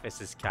 Jeff,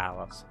 this is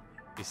Carlos.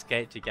 We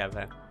skate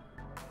together.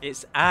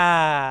 It's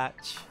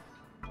Arch!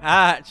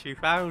 Arch, we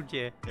found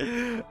you!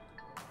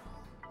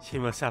 She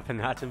must have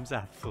an Adam's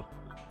apple.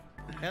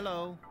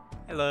 Hello.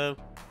 Hello.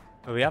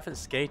 Well, we haven't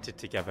skated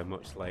together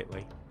much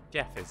lately.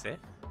 Jeff, is it?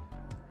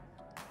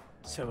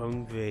 So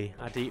hungry.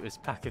 I'd eat this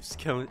pack of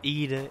scones.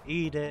 Eat it,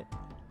 eat it.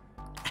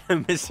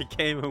 Mr.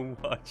 Game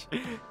 & Watch.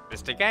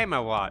 Mr. Game &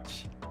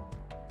 Watch.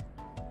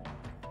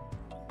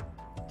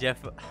 Jeff...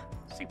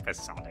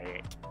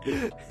 Supersonic.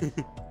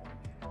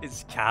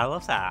 It's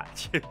Carlos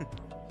Arch.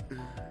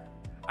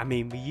 I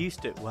mean, we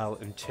used it well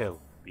until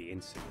the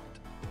incident.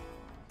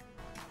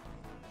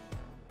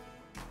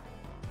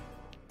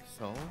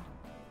 So?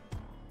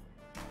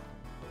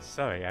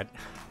 Sorry, I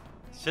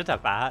should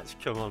have Arch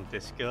come on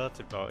Discord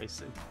to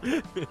voice him.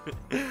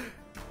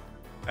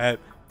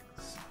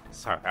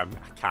 Sorry, I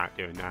can't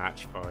do an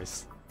Arch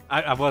voice.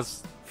 I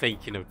was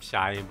thinking of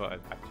trying, but I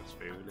just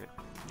ruined it.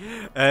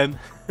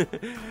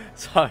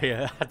 Sorry,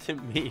 I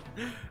didn't mean.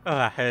 Oh,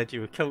 I heard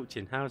you were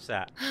coaching. How's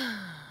that?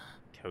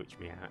 Coach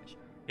me, Arch.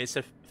 It's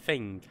a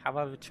thing. How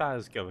are the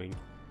trials going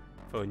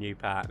for a new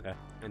partner?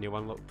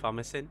 Anyone look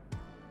promising?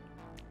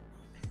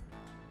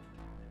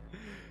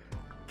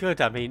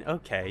 Good, I mean,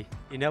 okay.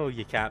 You know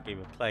you can't be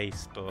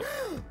replaced, but...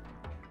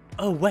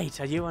 Oh,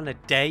 wait, are you on a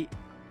date?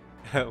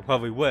 Well,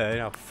 we were.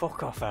 Now,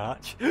 fuck off,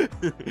 Arch.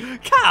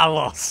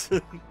 Carlos!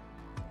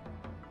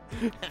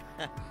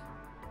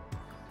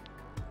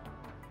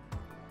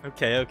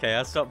 Okay,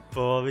 I'll stop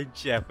boring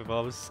Jeff with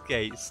all the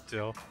skate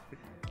stuff.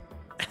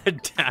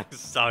 Damn,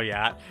 sorry,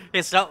 Arch.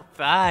 It's not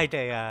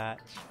Friday, Arch.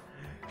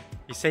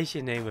 He says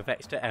your name with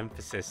extra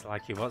emphasis,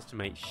 like he wants to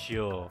make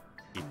sure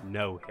you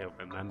know he'll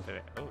remember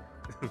it. Oh,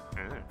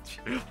 Arch.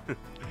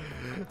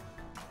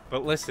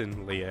 But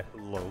listen, Leah,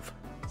 love.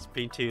 It's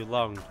been too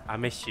long. I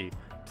miss you.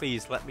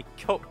 Please let me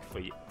cook for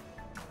you.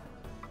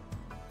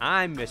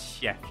 I'm the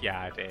chef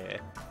yard here.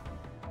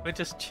 But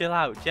just chill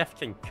out. Jeff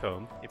can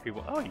come if you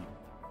want. Oh, you.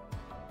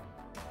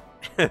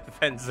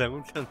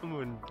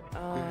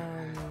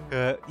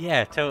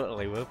 Yeah,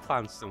 totally. We'll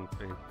plan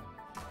something.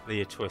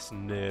 Leah twists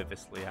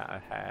nervously at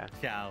her hair.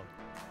 Ciao.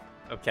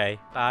 Okay,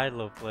 bye,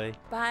 lovely.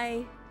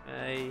 Bye.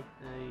 Hey.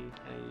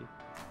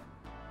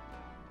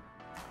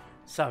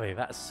 Sorry,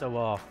 that's so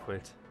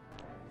awkward.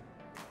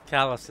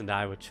 Carlos and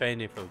I were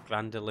training for a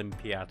Grand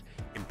Olympiad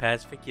in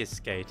pairs figure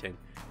skating.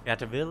 We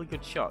had a really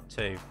good shot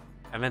too.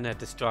 And then I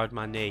destroyed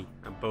my knee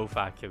and both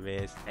our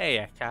careers. Hey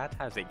Eckhard,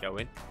 how's it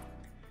going?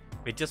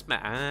 We just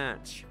met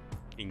Arch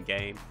in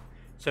game.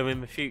 So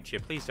in the future,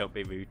 please don't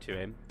be rude to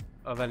him.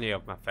 Or any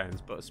of my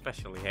friends, but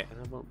especially him.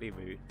 And I won't be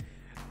rude.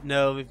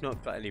 No, we've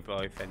not got any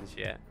boyfriends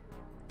yet.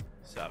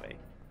 Sorry.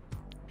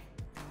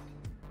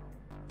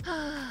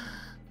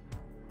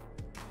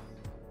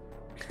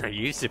 I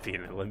used to be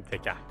an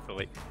Olympic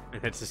athlete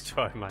and I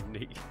destroyed my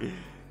knee.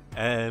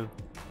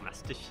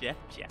 Master Chef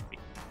Jeffy.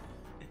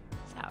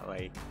 It's that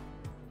way.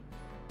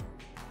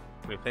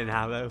 With an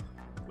arrow.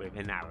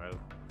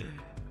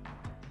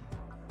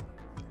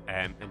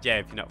 And yeah,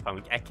 if you're not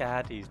following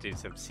Eckhard, he's doing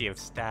some Sea of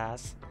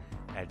Stars.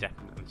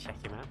 Definitely check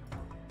him out.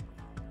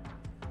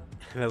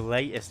 The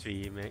latest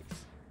remix.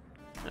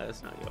 No,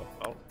 it's not your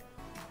fault.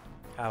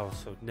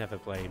 House would never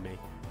blame me,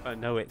 but I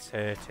know it's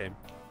hurt him.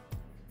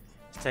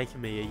 It's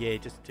taken me a year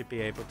just to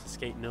be able to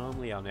skate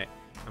normally on it,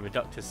 and the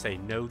doctors say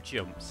no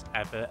jumps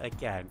ever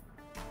again.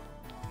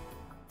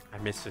 I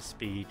miss the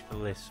speed, the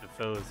list, the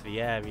throws,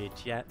 the area,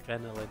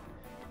 adrenaline.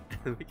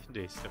 We can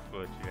do stuff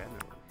for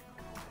adrenaline.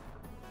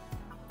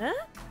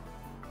 Huh?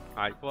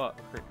 Like what?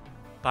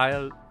 Buy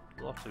a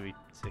lottery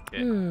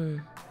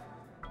ticket.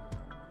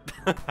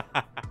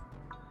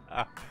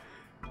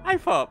 I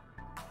thought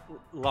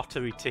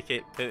lottery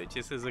ticket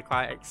purchases are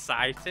quite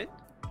exciting.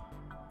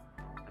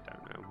 I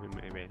don't know,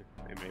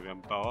 maybe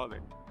I'm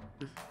boring.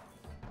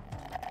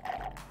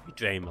 You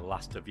drain the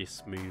last of your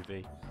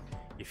smoothie.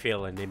 You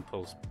feel an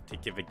impulse to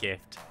give a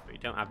gift, but you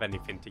don't have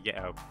anything to get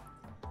up.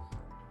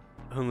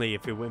 Only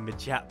if you win the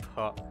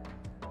jackpot.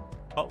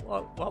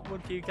 What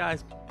would you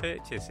guys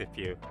purchase if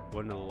you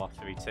won a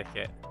lottery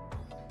ticket?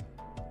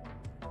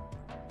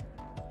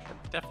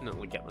 I'd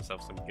definitely get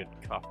myself some good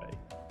coffee.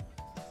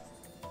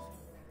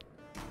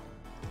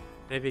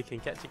 Maybe we can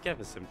get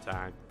together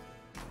sometime.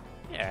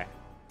 Yeah,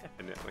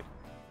 definitely.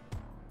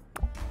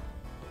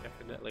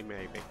 Definitely,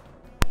 maybe.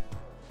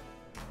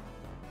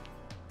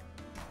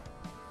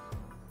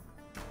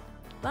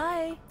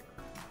 Bye.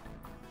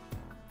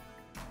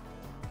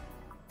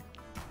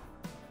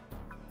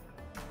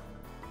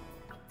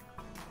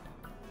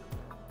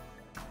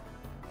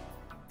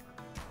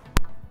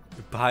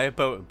 Buy a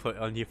boat and put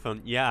it on your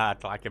front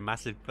yard like a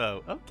massive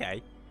boat.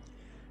 Okay.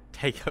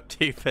 Take up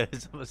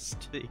 2/3 of a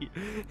street.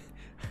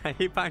 Are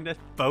you buying a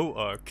boat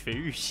or a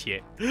cruise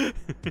ship?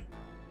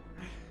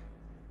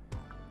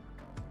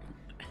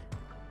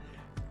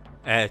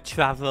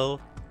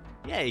 Travel.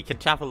 Yeah, you can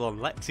travel on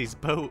Lexi's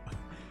boat.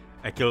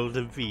 A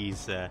golden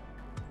visa.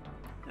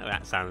 Oh,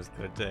 that sounds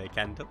good,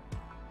 Kendall.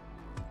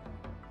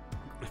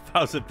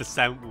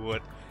 1000%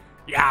 would.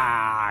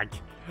 Yag!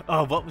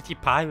 Oh, what would your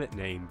pirate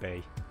name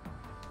be?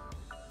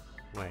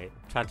 Wait,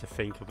 I'm trying to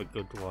think of a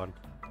good one.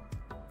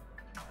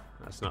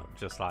 That's not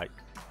just like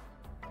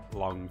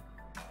Long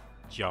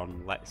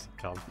John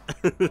Lexicon.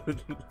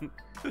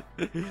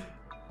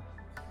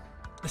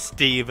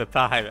 Steve a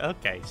pirate.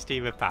 Okay,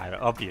 Steve a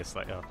pirate,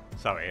 obviously. Oh,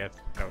 sorry, I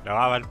don't know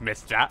how I'd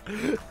missed that.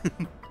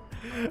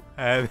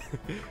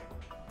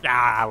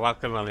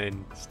 Welcome on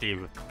in,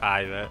 Steve a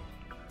pirate.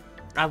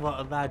 I want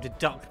to ride a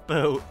dock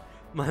boat.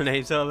 My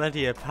name's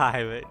already a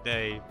pirate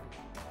name.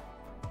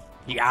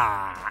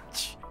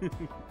 Yaach!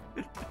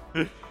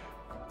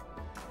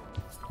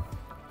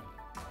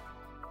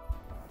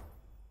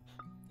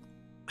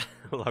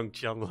 Long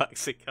John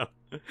Lexicon.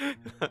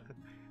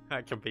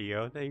 That can be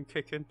your name,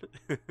 Kicken.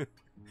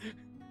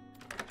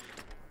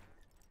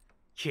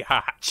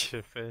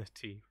 Yaach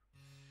 30.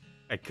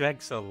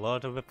 Greg's a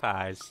Lord of the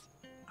Pies.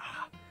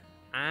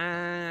 Arch.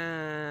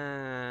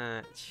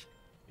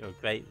 You're a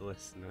great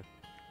listener.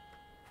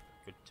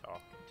 Good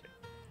talking to.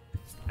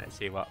 Let's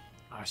see what.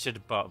 I should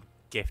have bought a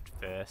gift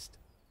first.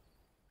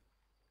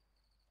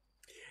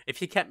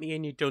 If you kept me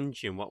in your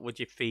dungeon, what would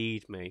you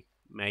feed me?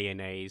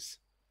 Mayonnaise.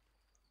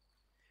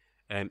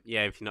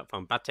 Yeah, if you're not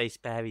from Bad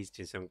Taste Berries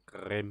to some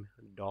Grim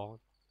Dawn.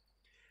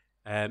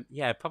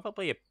 Yeah,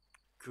 probably a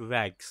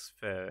Greg's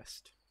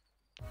first.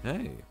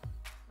 Hey.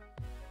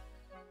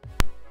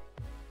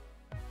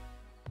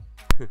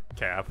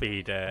 Okay, I'll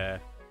feed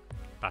Bad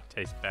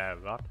Taste Bear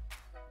Rod.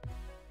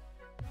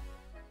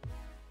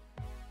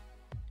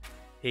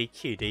 Hey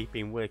cutie,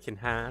 been working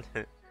hard.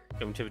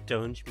 Going to the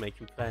dungeon,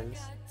 making friends.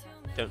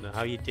 Don't know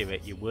how you do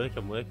it. You work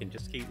and work and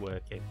just keep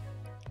working.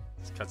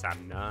 It's because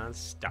I'm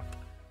non-stop.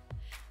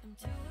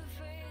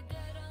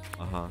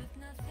 Uh-huh.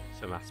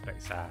 Some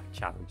aspects are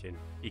challenging.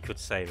 You could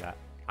say that.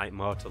 Like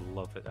mortal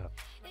love it though.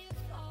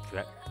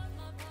 Greg.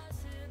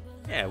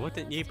 Yeah,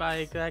 wouldn't you buy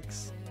a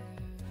Greg's?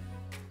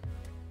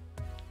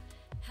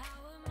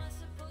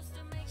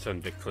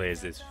 Sunder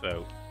clears his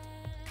throat.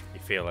 You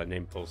feel an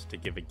impulse to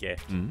give a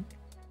gift. Mm-hmm.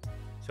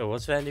 So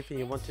was there anything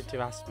you wanted to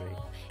ask me?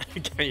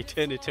 Can you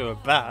turn into a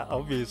bat?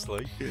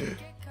 Obviously.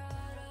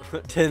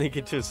 Turning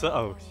into a sort.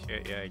 Oh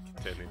shit, yeah, you can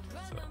turn into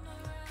a sort.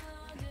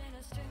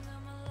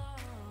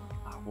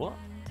 What?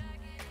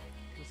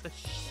 What's a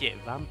shit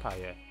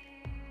vampire?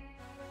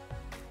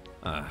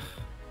 I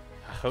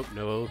hope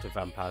no older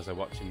vampires are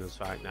watching us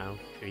right now.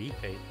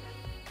 Creepy.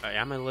 I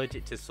am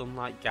allergic to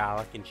sunlight,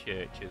 garlic and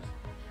churches.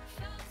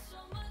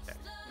 Okay.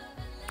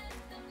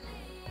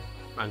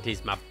 And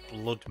he's my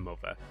blood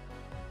mother.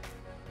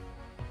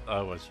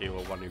 Oh, was you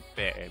the one who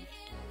bit him?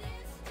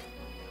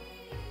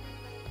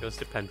 It does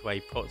depend where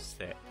he puts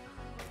it.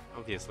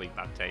 Obviously,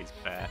 Bad Taste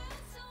Bear.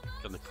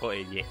 Gonna put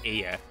it in your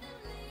ear.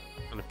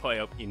 Gonna put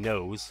it up your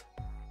nose.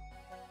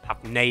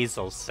 Have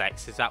nasal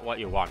sex, is that what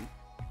you want?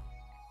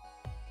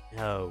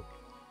 No.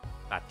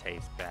 Bad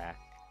Taste Bear.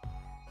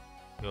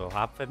 You'll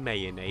have the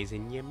mayonnaise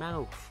in your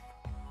mouth.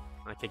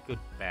 Like a good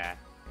bear.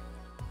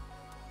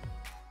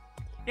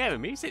 Yeah, the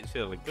music's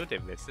really good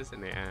in this,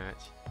 isn't it,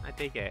 Arch? I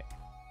dig it.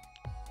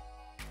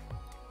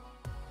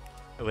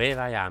 So here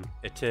I am,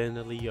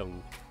 eternally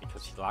young,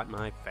 because you like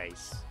my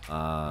face.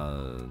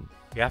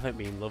 We haven't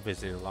been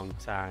lovers in a long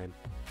time.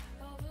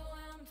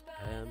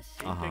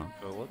 Pink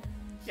colour.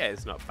 Yeah,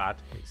 it's not bad.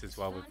 Mixes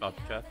well with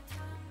vodka.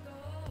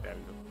 Fair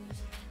enough.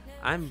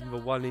 I'm the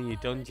one in your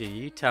dungeon.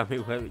 You tell me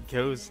where it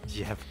goes,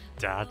 Jeff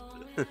Dad.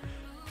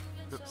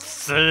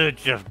 Sir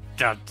Jeff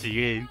Dad to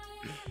you.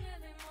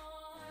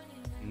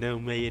 No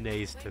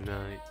mayonnaise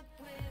tonight.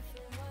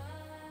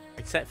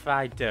 Except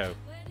for dough.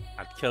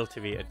 I'd kill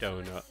to eat a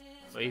donut.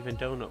 But even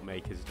donut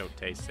makers don't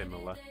taste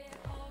similar.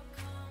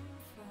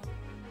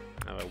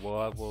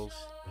 Werewolves?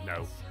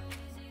 No.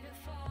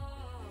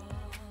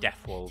 Death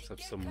wolves have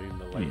some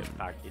moon-related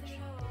baggage.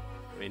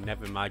 I mean,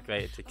 never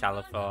migrated to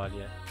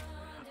California.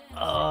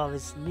 Oh,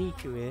 there's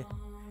Sneaker here.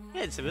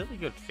 Yeah, it's a really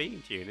good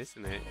theme tune,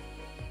 isn't it?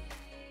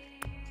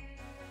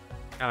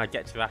 Now I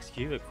get to ask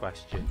you a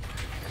question.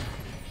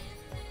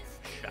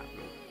 Shut up.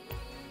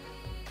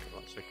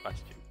 What's the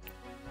question?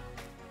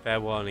 Fair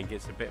warning,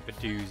 it's a bit of a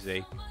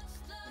doozy.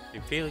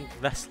 You're feeling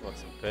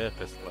restless and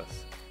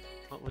purposeless.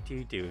 What would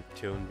you do with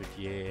 200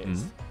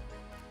 years?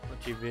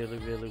 What do you really,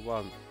 really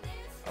want?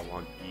 I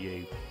want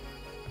you.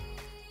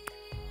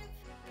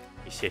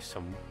 You see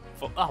some...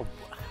 Oh, for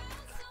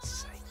God's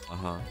sake.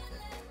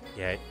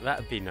 Yeah,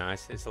 that'd be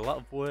nice. It's a lot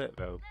of work,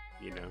 though,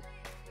 you know.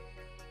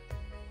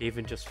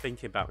 Even just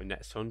thinking about the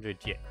next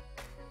 100 years.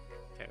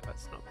 Okay,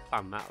 let's not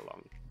plan that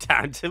long.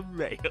 Down to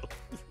rail.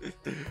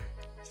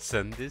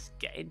 Sun is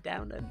getting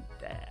down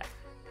under.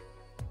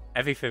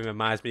 Everything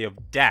reminds me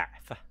of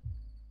death.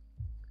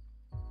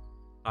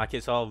 Like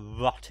it's all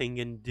rotting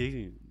and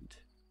doomed.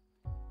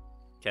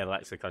 Okay,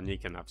 Lexicon, you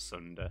can have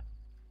Sunder.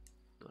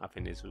 Not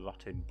having his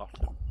rotting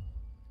bottom.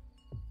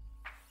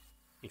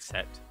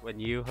 Except when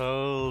you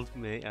hold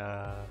me.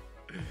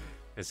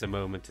 There's a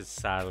moment of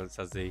silence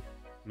as they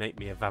make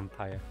me a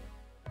vampire.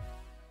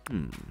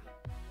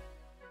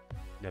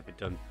 Never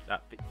done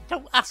that bit.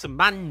 Don't ask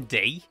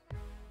Mandy!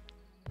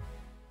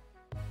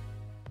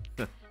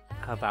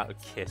 How about a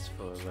kiss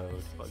for a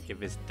road? But give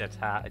his dead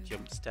heart a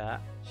jump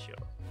start?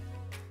 Sure.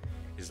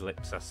 His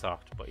lips are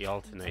soft, but he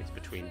alternates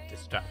between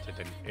distracted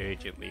and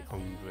urgently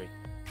hungry.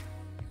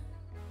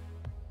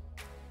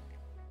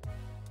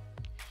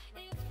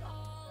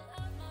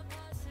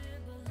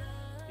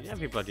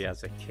 Everybody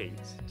has a kink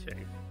too.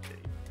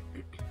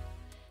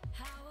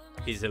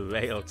 He's a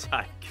rail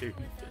tycoon.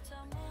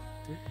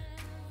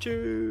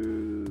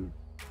 True.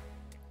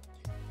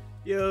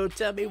 Yo,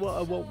 tell me what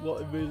I want,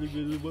 what I really,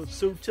 really want.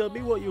 So tell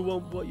me what you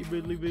want, what you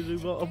really, really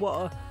want.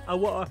 I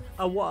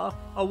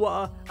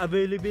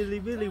really, really,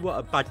 really want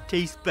a bad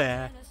taste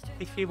bear.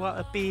 If you want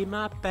to be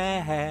my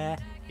bear,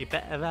 you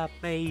better have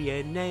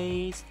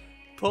mayonnaise.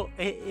 Put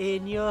it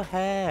in your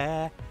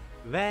hair.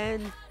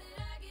 Then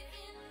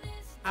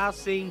I'll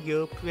sing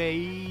your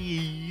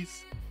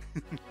praise.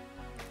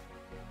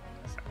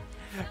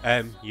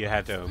 You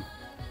head home.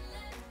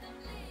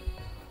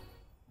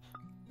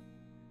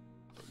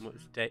 Not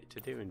much to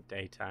do in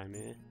daytime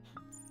here.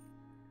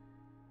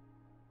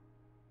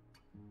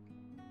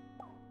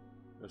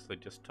 Mostly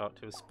just talk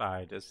to the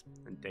spiders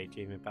and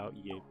daydream about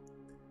you.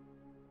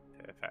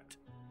 Perfect.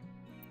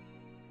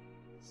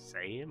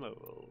 Same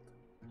old.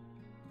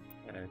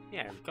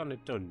 Yeah, I've gone a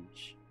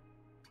dunge.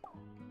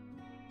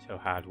 So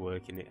hard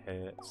working it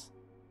hurts.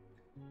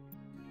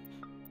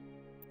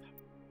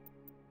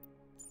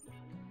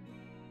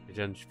 The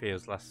dunge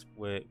feels less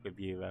work with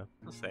you though.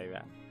 I'll say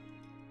that.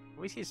 I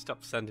wish you'd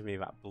stop sending me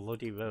that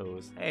bloody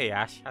rose. Hey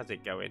Ash, how's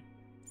it going?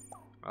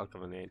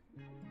 Welcome on in.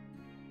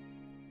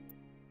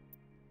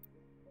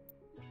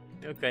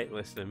 You're a great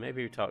listener.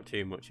 Maybe we talk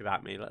too much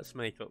about me. Let's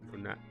make up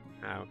from that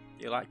now.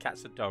 Do you like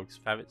cats or dogs?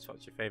 Ferrets?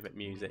 What's your favourite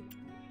music?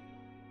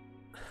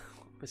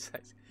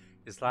 Besides,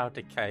 it's loud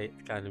decay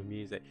kind of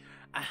music.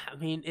 I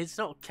mean, it's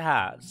not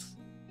cats.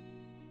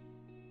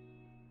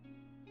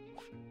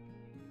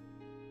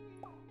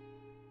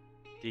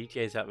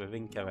 DJ's at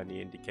Ravinko,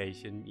 any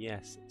indication?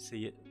 Yes.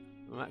 See,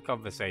 that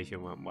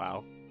conversation went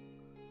well.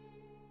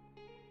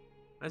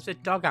 There's a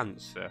dog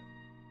answer.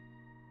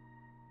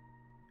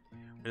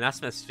 When I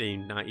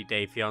streamed 90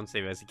 Day Fiancé,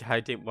 there's a guy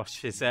who didn't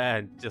wash his hair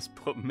and just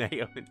put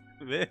mayo in.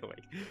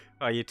 Really?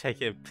 Are you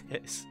taking a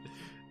piss?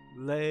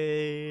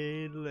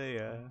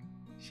 Leia.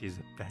 She's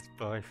the best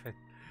boyfriend.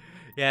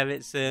 Yeah,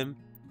 it's not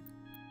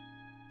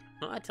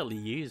actually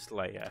used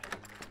Leia.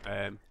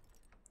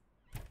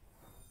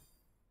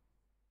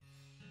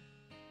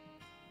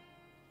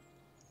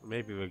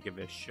 Maybe we'll give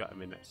it a shot a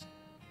minute.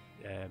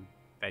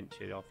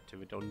 Venture off to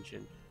the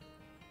dungeon.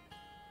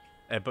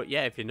 But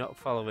yeah, if you're not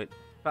following,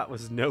 that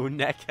was no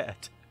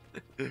neckhead.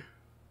 If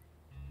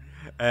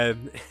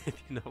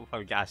you're not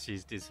following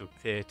Ash's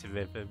disappear to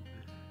rhythm.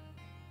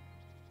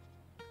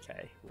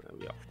 Okay, where are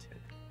we off to?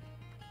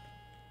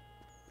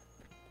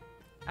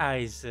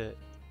 Isaac.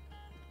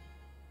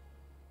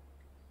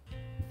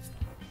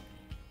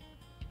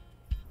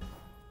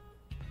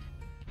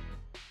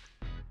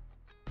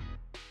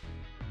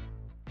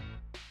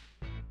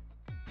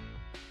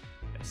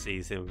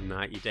 Season of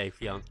 90 Day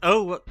Fiancé.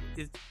 Oh, what?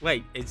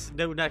 Wait, it's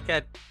no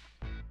neckhead.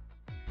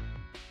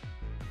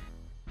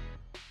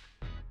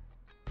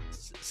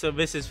 So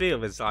this is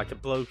real. It's like a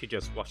bloke who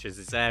just washes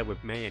his hair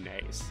with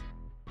mayonnaise.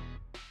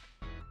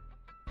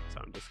 so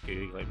I'm just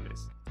googling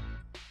this.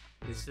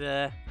 Is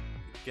there a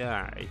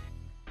guy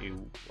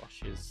who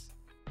washes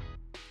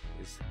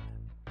his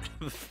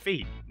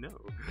feet? No,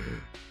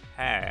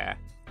 hair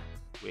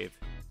with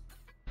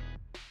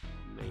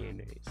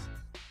mayonnaise.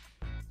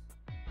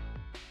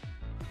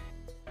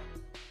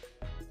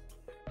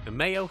 The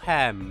Mayo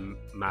hair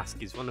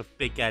mask is one of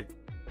Big Ed's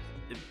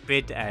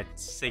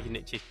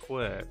signature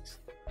quirks.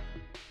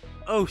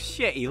 Oh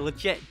shit, he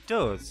legit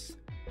does.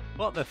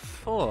 What the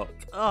fuck?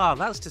 Oh,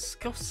 that's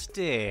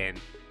disgusting.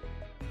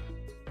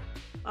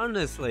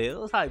 Honestly, it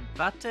looks like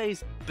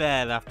Bate's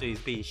bear after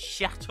he's been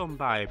shat on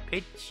by a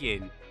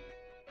pigeon.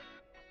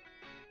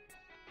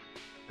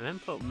 And then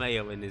put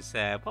mayo in his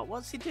hair. But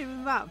what's he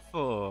doing that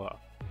for?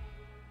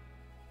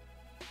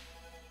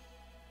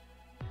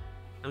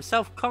 I'm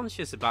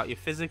self-conscious about your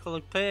physical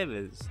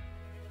appearance.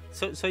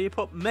 So you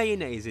put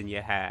mayonnaise in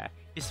your hair.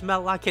 You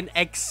smell like an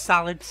egg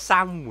salad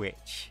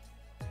sandwich.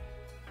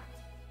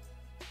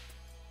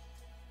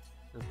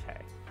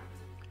 Okay.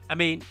 I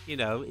mean, you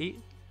know,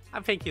 I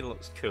think he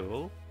looks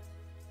cool.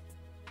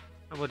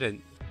 I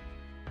wouldn't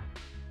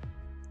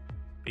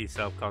be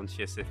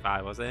self-conscious if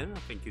I was him. I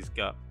think he's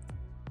got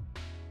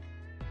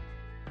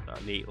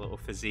a neat little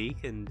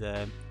physique. And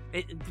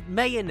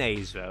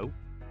mayonnaise, though.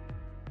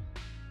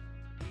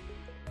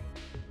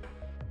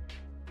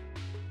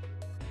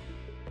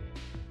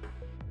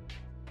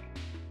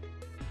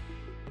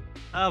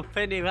 Oh,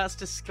 Penny, that's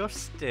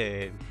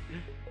disgusting.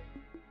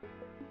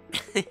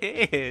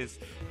 It is.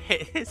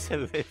 It is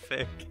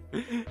horrific.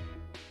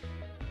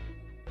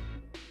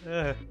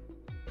 Okay.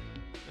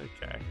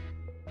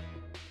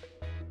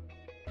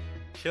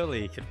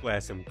 Surely you could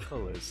wear some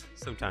colours.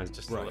 Sometimes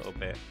just a little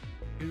bit.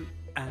 Ooh,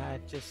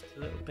 just a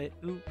little bit.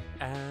 Ooh,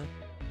 I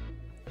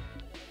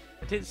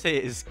didn't say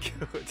it is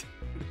good.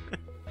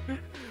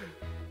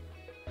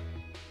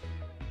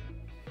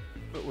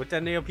 But would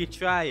any of you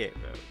try it,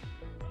 though?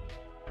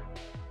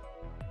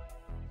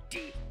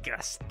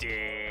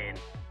 Disgusting.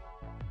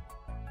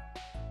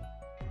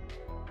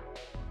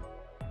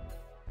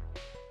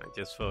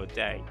 Just for a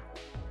day.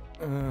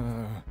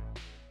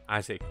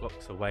 Isaac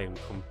looks away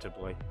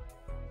uncomfortably.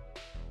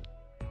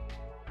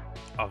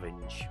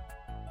 Orange.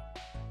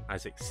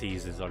 Isaac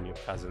seizes on your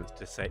presence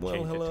to say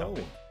change the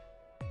topic.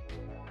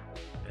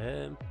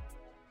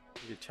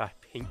 You try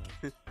pink.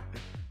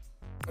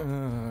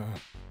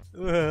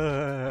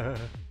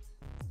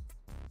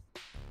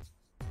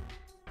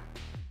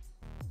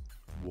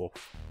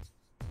 Woof.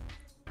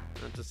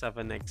 I'll just have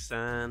an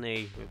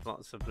Exani with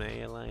lots of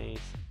mayonnaise.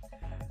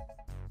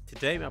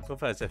 Today my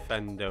brother has a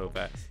friend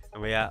over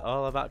and we are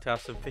all about to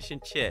have some fish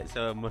and chips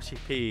or mushy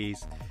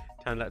peas.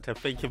 Trying not to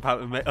think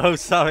about it. Oh,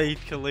 sorry,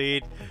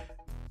 Khalid.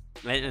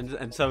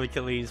 And sorry,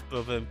 Khalid's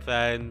brother and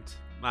friend.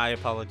 My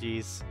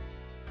apologies.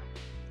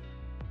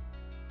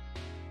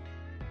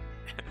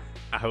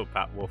 I hope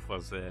that wolf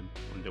was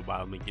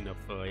underwhelming enough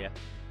for you.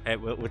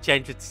 We'll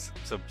change the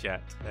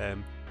subject. Has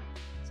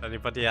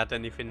anybody had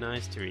anything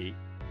nice to eat?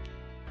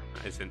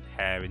 That isn't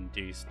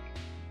hair-induced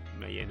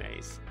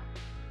mayonnaise.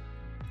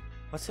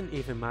 Wasn't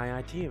even my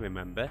idea,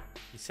 remember?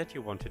 You said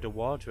you wanted a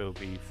wardrobe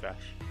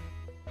refresh.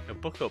 Now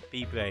buck up,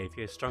 be brave.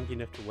 You're strong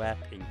enough to wear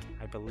pink.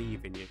 I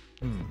believe in you.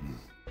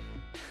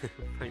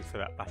 Thanks for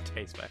that bad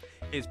taste, but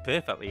it's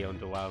perfectly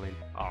underwhelming.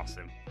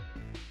 Awesome.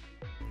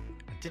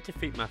 I did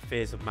defeat my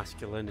fears of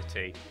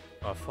masculinity,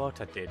 or I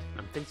thought I did,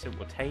 and Vincent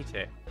would hate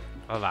it.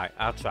 Alright,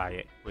 I'll try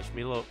it. Wish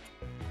me luck.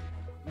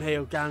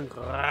 Mayo gang,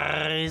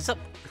 rise up!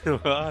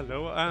 I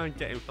know what I'm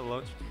getting for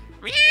lunch.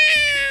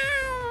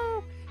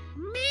 Meow!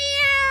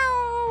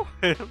 Meow!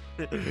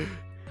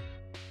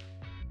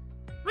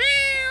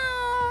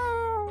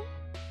 Meow!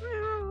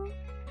 Meow!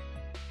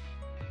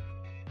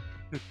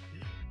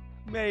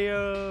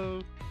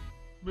 Mayo!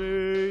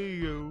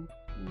 Mayo!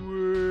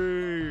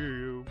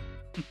 Mayo!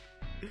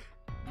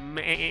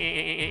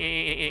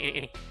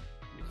 Meh.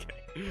 Okay.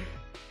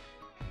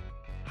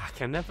 I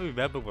can never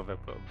remember whether I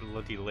put a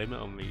bloody limit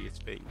on these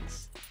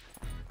things.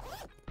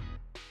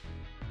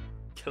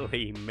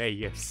 Clean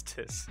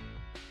Mayosters.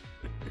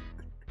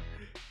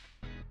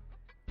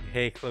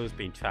 Hair clothes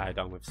being tried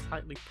on with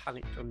slightly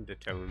panicked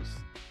undertones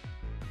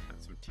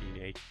and some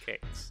teenage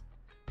kicks.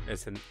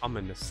 There's an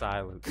ominous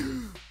silence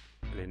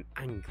and an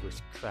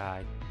anguished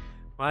cry.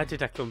 Why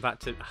did I come back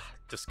to...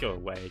 just go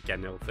away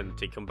again,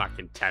 Infinity. Come back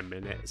in 10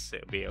 minutes.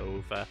 It'll be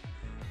over.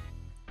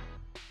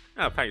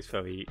 Oh, thanks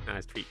for the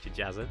nice tweet to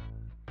Jazza.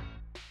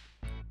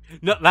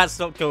 No, that's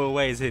not go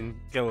away as in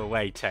go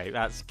away, Tate.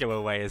 That's go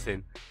away as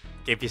in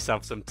give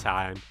yourself some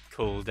time,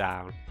 cool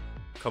down,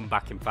 come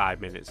back in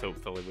 5 minutes,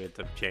 hopefully with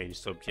the changed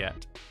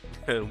subject.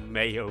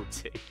 Mayo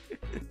tea.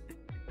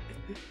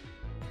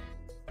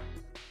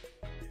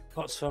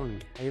 What's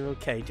wrong? Are you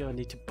okay? Do I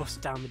need to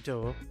bust down the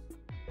door?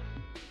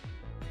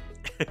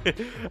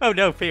 Oh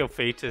no, feel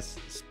free to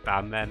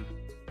spam them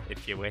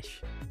if you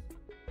wish.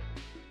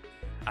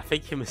 I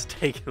think you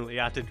mistakenly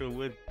added a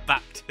word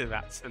back to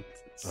that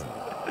sentence.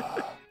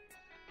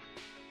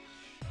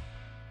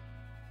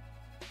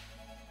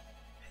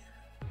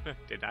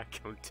 Did I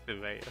come to the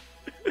mail?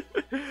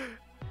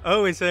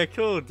 Oh, is there a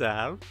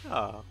cooldown?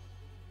 Oh,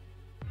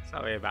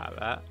 sorry about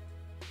that.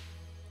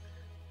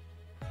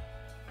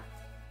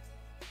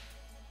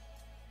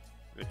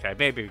 Okay,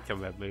 maybe we can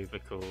remove the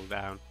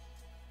cooldown.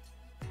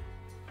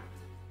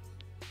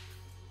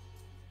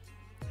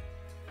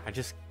 I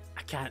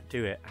can't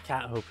do it. I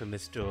can't open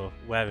this door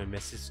wearing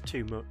this. Is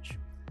too much.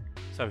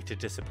 Sorry to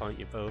disappoint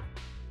you both.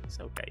 It's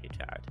okay, you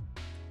tried.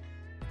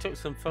 Took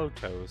some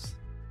photos.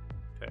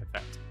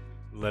 Perfect.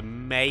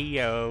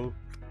 LeMayo.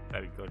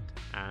 Very good,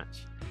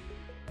 Arch.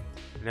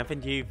 Never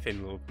knew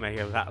Finn loved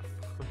Mayo that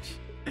much.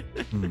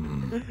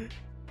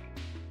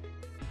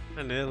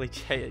 An early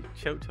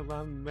choked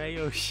around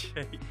Mayo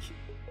shake.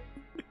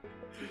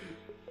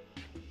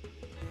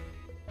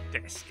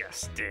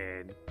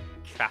 Disgusting.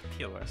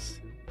 Crapulous.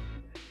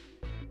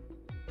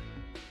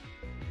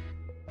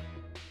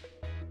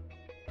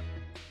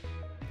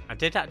 I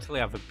did actually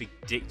have a big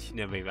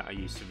dictionary that I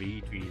used to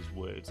read these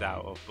words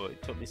out of, but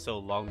it took me so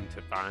long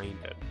to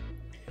find them.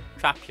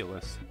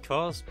 Crapulous,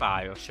 caused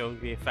by or showing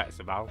the effects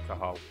of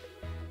alcohol.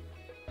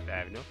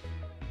 Fair enough.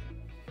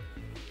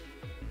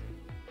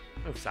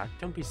 Oh, Zach,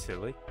 don't be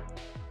silly.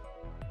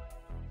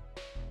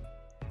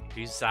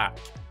 Who's Zach?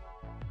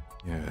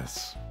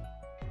 Yes.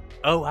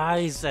 Oh,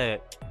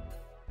 Isaac.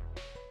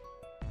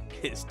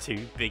 It's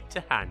too big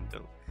to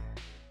handle.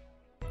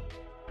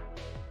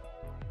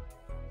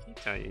 Keep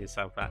telling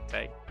yourself that,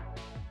 Tay.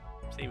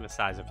 Seeing the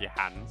size of your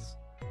hands.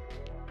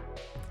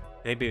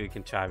 Maybe we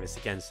can try this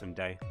again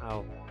someday.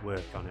 I'll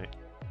work on it.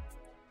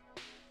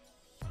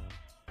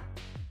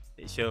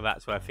 It's sure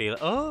that's where I feel.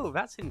 Oh,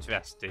 that's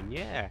interesting,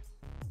 yeah.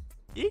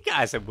 You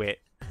guys are wit.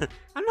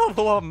 I'm not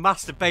the one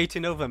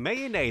masturbating over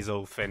mayonnaise,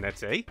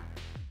 Ulfinity.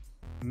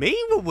 Me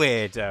the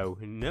weirdo.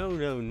 No,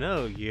 no,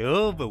 no.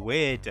 You're the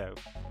weirdo.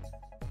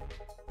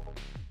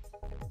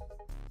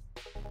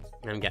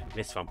 I'm getting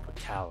this one for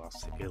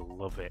Carlos. He'll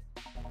love it.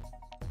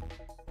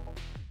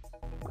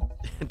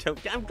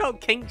 I'm not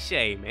kink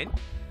shaming.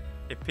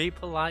 If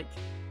people like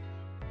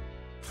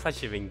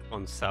pleasuring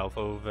oneself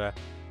over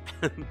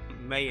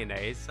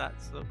mayonnaise,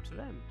 that's up to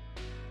them.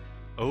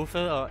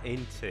 Over or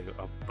into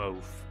or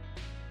both.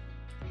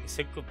 We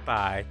said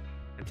goodbye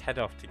and head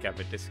off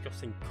together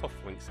discussing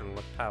cufflinks and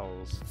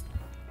lapels.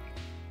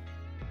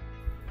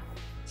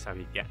 That's how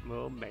you get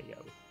more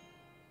mayo.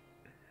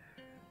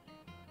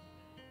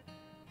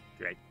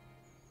 Great.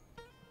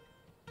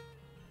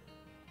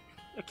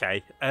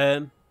 Okay,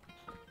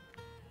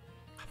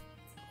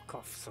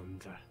 Cough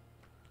thunder.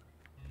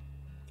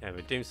 Okay,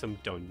 we're doing some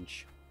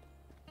dunge.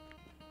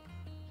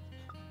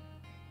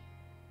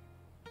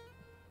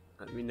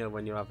 Let me know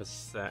when you have a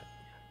set.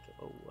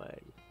 Go away.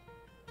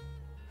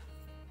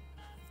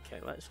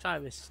 Okay, let's try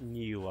this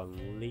new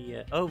one,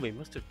 Leah. Oh, we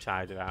must have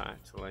tried her out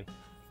actually.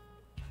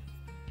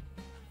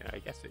 Yeah, I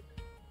guess it.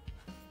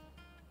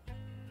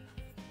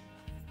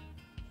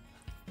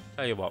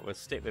 Tell you what, we'll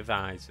stick with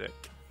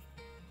Isaac.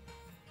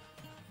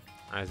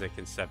 Isaac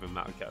and 7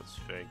 Metal Gear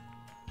 3.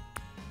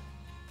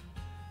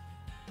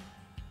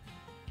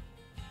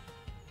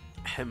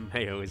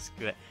 Mayo is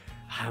great.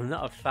 I'm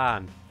not a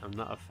fan. I'm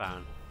not a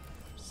fan.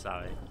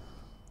 Sorry.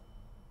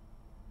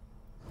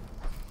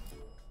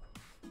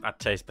 Bad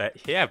taste bear.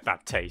 Yeah,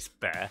 bad taste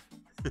bear.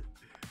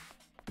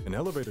 An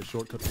elevator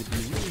shortcut would be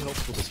really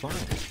helpful to find,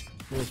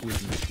 if we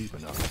can get deep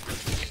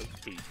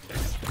enough. Deep.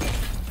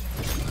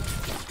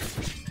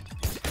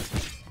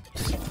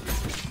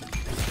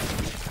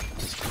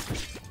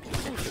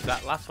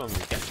 That last one we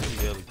get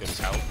some really good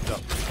health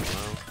drops as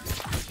well.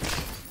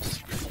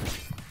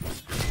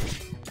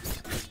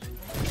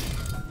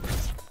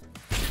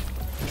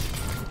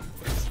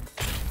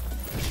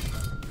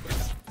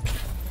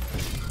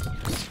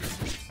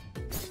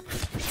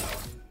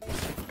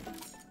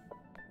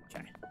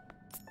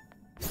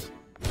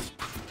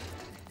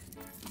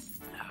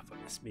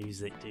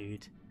 Music,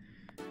 dude.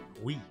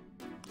 Oui.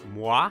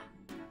 Moi?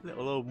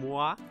 Little old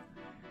moi.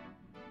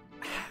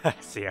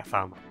 See, I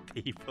found my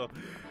people.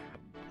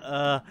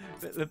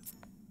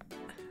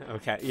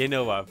 Okay, you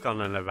know what? I've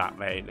gone on a rat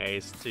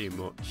mayonnaise too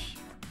much.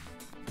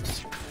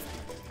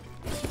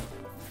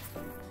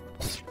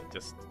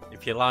 Just,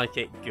 if you like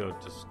it, good.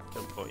 Just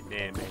don't put it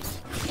near me.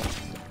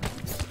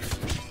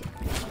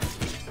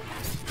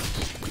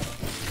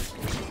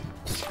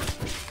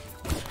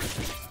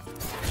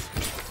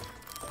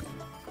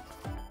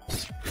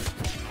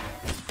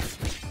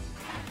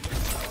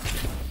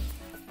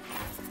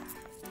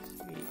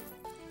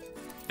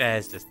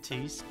 Bear's just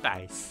too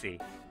spicy.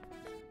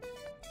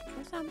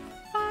 Cause I'm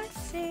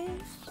spicy.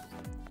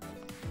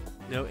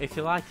 No, if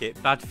you like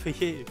it, bad for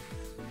you.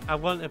 I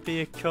want to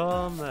be a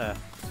korma.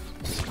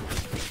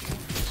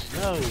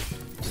 No,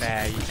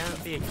 Bear, you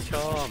can't be a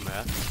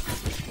korma.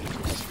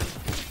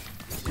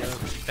 You're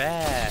a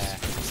bear.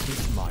 Is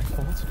this my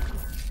fault?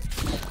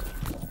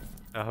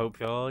 I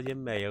hope all your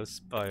mayo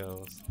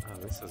spoils. Oh,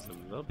 this is a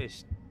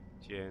rubbish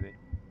journey.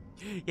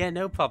 Yeah,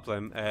 no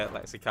problem,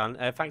 Lexicon.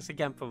 Thanks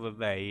again for the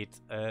raid.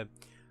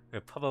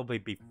 We'll probably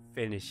be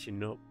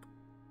finishing up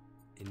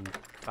in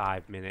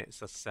 5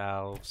 minutes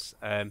ourselves.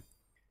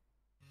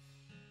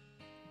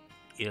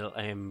 Il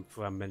aime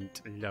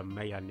vraiment la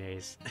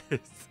mayonnaise.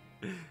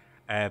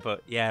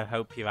 But yeah,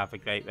 hope you have a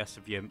great rest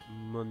of your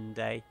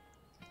Monday.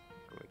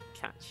 I will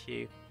catch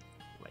you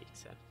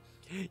later.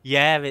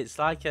 Yeah, it's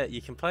like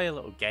you can play a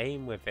little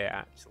game with it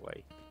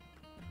actually.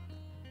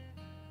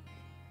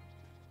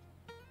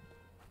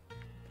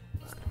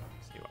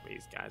 See what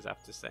these guys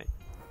have to say.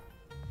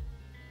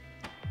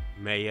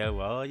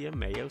 Mayo, oh, your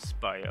mayo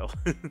spoil.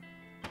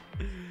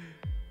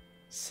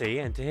 See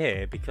and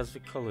hear, because the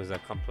colours are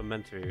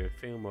complementary, we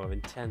feel more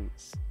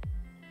intense.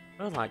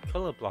 Oh, like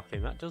colour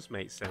blocking, that does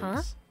make sense.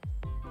 Huh?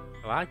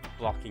 I like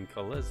blocking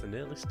colours, an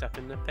early step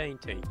in the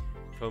painting,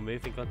 before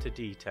moving on to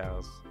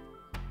details.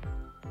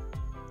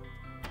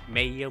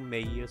 Mayo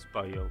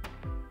spoil.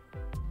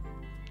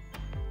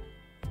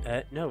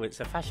 No, it's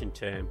a fashion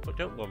term, but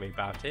don't worry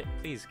about it,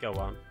 please go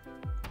on.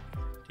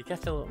 To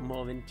get a little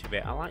more into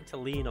it, I like to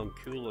lean on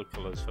cooler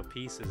colours for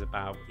pieces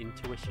about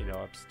intuition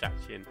or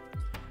abstraction.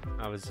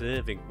 I'm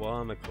reserving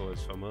warmer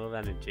colours for more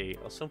energy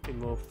or something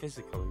more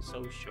physical and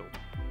social.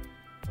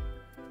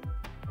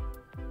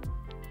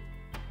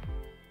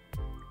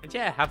 And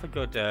yeah, have a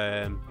good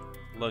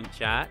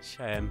lunch, Arch.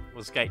 It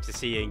was great to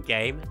see you in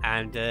game,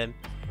 and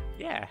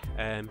yeah,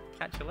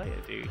 catch you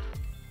later, dude.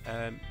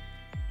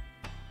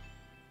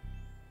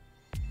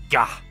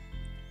 Gah!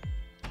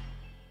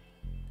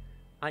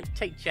 Like,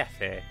 take Jeff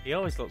here. He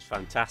always looks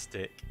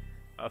fantastic.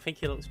 But I think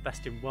he looks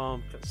best in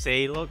warmth.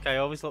 See, look, I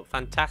always look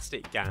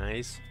fantastic,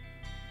 guys.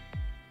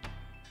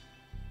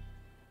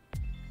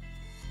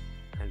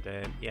 And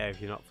yeah, if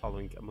you're not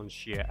following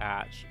Monsieur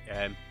Arch,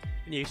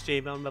 new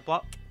streamer on the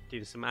block,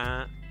 doing some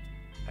art.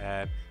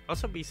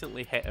 Also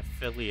recently hit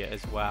affiliate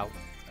as well.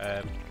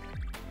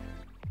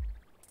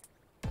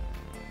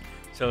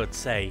 So I'd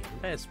say,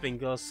 better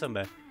spring or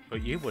summer,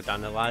 but you would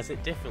analyse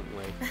it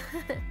differently.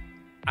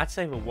 I'd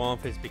say the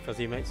warmth is because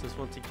he makes us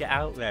want to get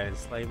out there and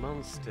slay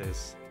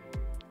monsters.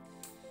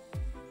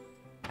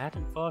 I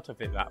hadn't thought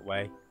of it that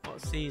way.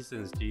 What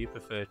seasons do you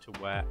prefer to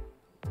wear?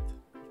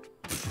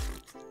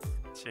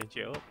 Change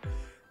it up.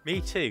 Me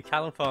too.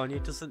 California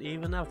doesn't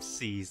even have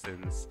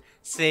seasons.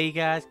 See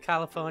guys,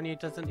 California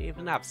doesn't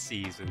even have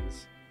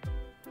seasons.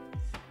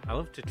 I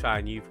love to try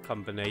new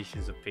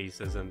combinations of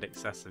pieces and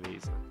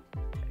accessories.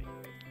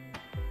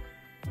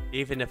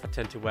 Even if I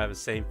tend to wear the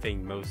same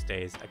thing most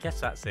days, I guess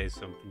that says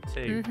something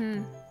too.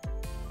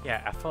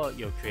 Yeah, I thought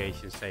your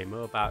creations say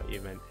more about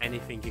you than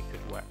anything you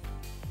could wear.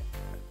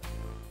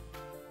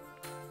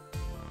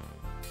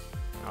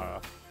 Oh.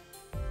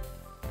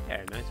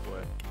 Yeah, nice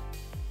work.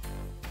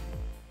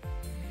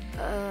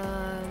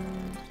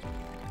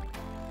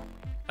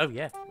 Oh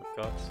yeah, of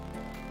course.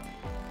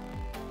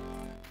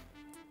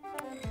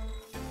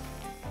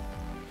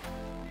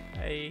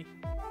 Hey.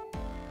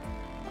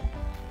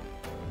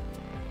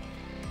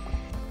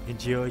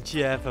 Enjoy,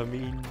 Jeff. I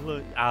mean,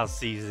 look, I'll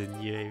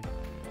season you.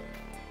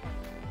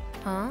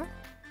 Huh?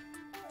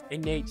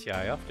 In nature,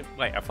 I often...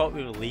 Wait, I thought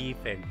we were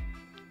leaving.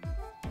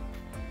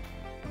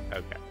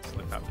 Okay,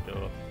 slip out the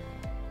door.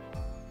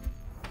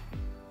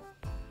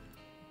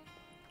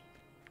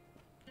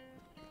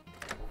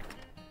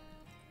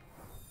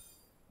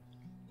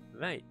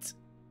 Right.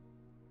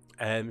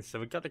 So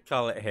we've got to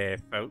call it here,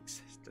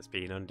 folks. It's just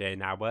been under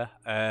an hour.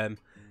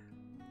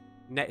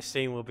 Next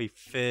stream will be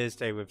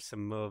Thursday with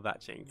some more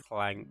Ratchet and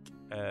Clank.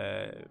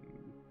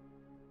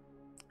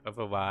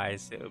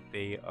 Otherwise, it'll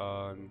be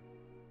on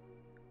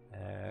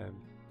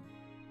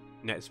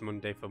next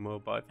Monday for more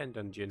Boyfriend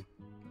Dungeon.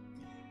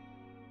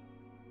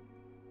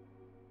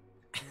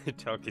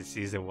 Talking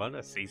season 1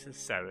 or season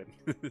 7?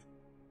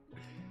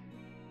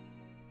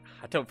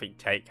 I don't think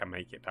Tate can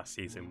make it past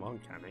season 1,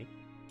 can he?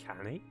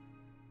 Can he?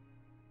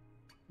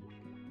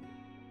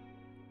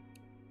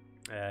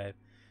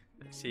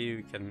 Let's see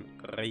who can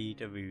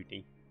read a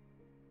Rudy.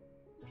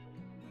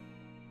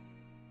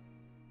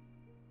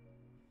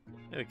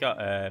 We've got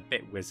a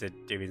Bit Wizard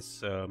doing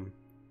some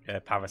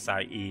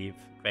Parasite Eve,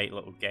 great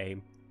little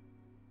game.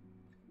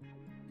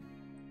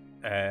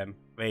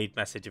 Raid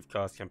message, of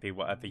course, can be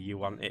whatever you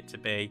want it to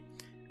be.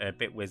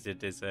 Bit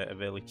Wizard is a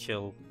really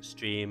chill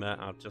streamer.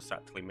 I'll just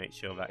actually make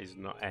sure that is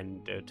not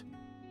ended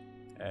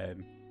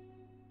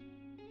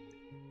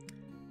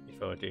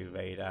before I do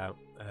raid out,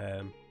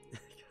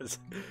 because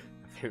I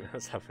think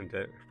that's happened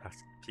the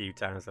past few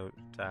times I've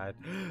tried.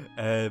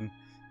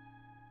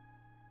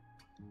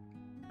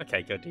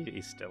 Okay, good,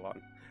 he's still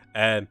on.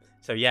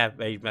 So yeah,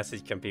 raid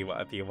message can be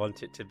whatever you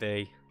want it to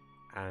be,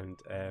 and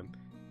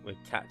we'll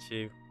catch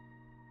you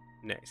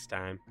next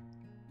time.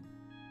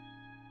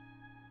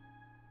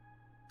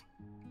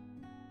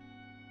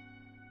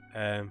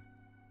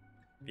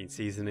 Been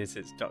seasoning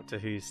since Doctor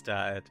Who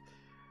started.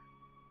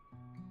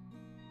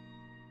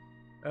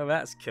 Oh,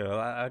 that's cool.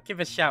 I'll give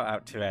a shout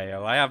out to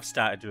AO. I have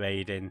started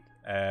raiding,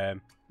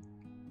 but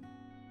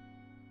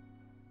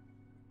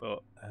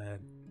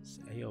it's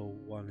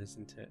AO1,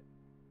 isn't it?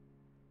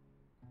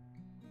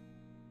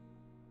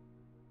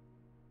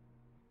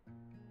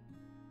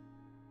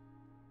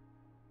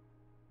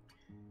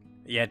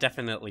 Yeah,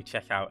 definitely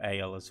check out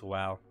AO as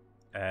well.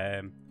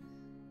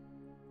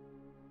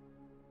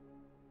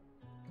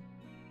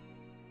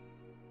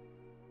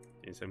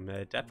 doing some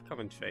depth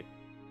commentary.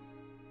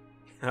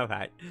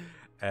 Alright.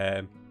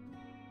 Yeah,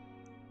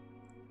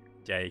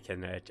 you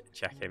can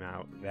check him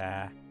out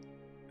there.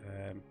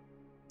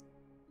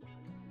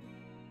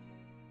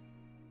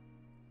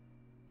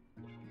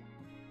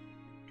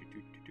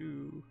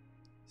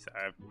 So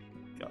I've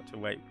got to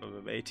wait for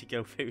me to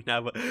go through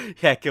now. But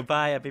yeah,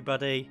 goodbye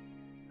everybody.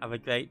 Have a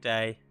great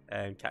day.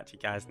 Catch you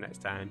guys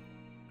next time.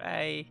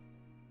 Bye.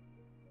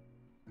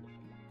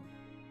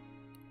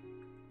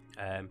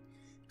 And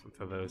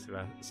for those who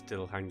are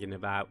still hanging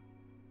about,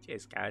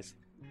 cheers guys.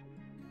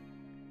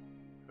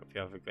 Hope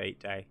you have a great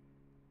day.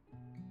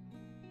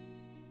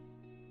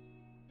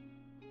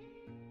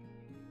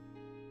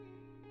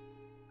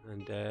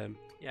 And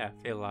yeah,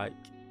 I feel like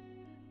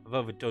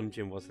although the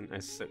dungeon wasn't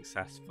as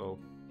successful,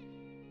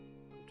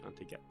 I'm trying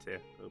to get to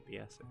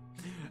OBS.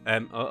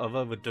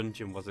 Although the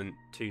dungeon wasn't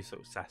too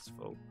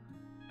successful,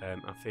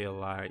 I feel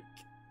like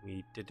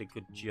we did a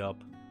good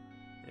job.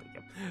 There we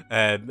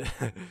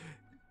go.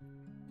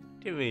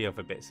 Doing the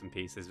other bits and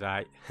pieces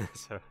right.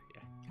 So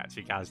yeah, catch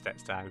you guys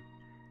next time.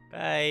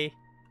 Bye.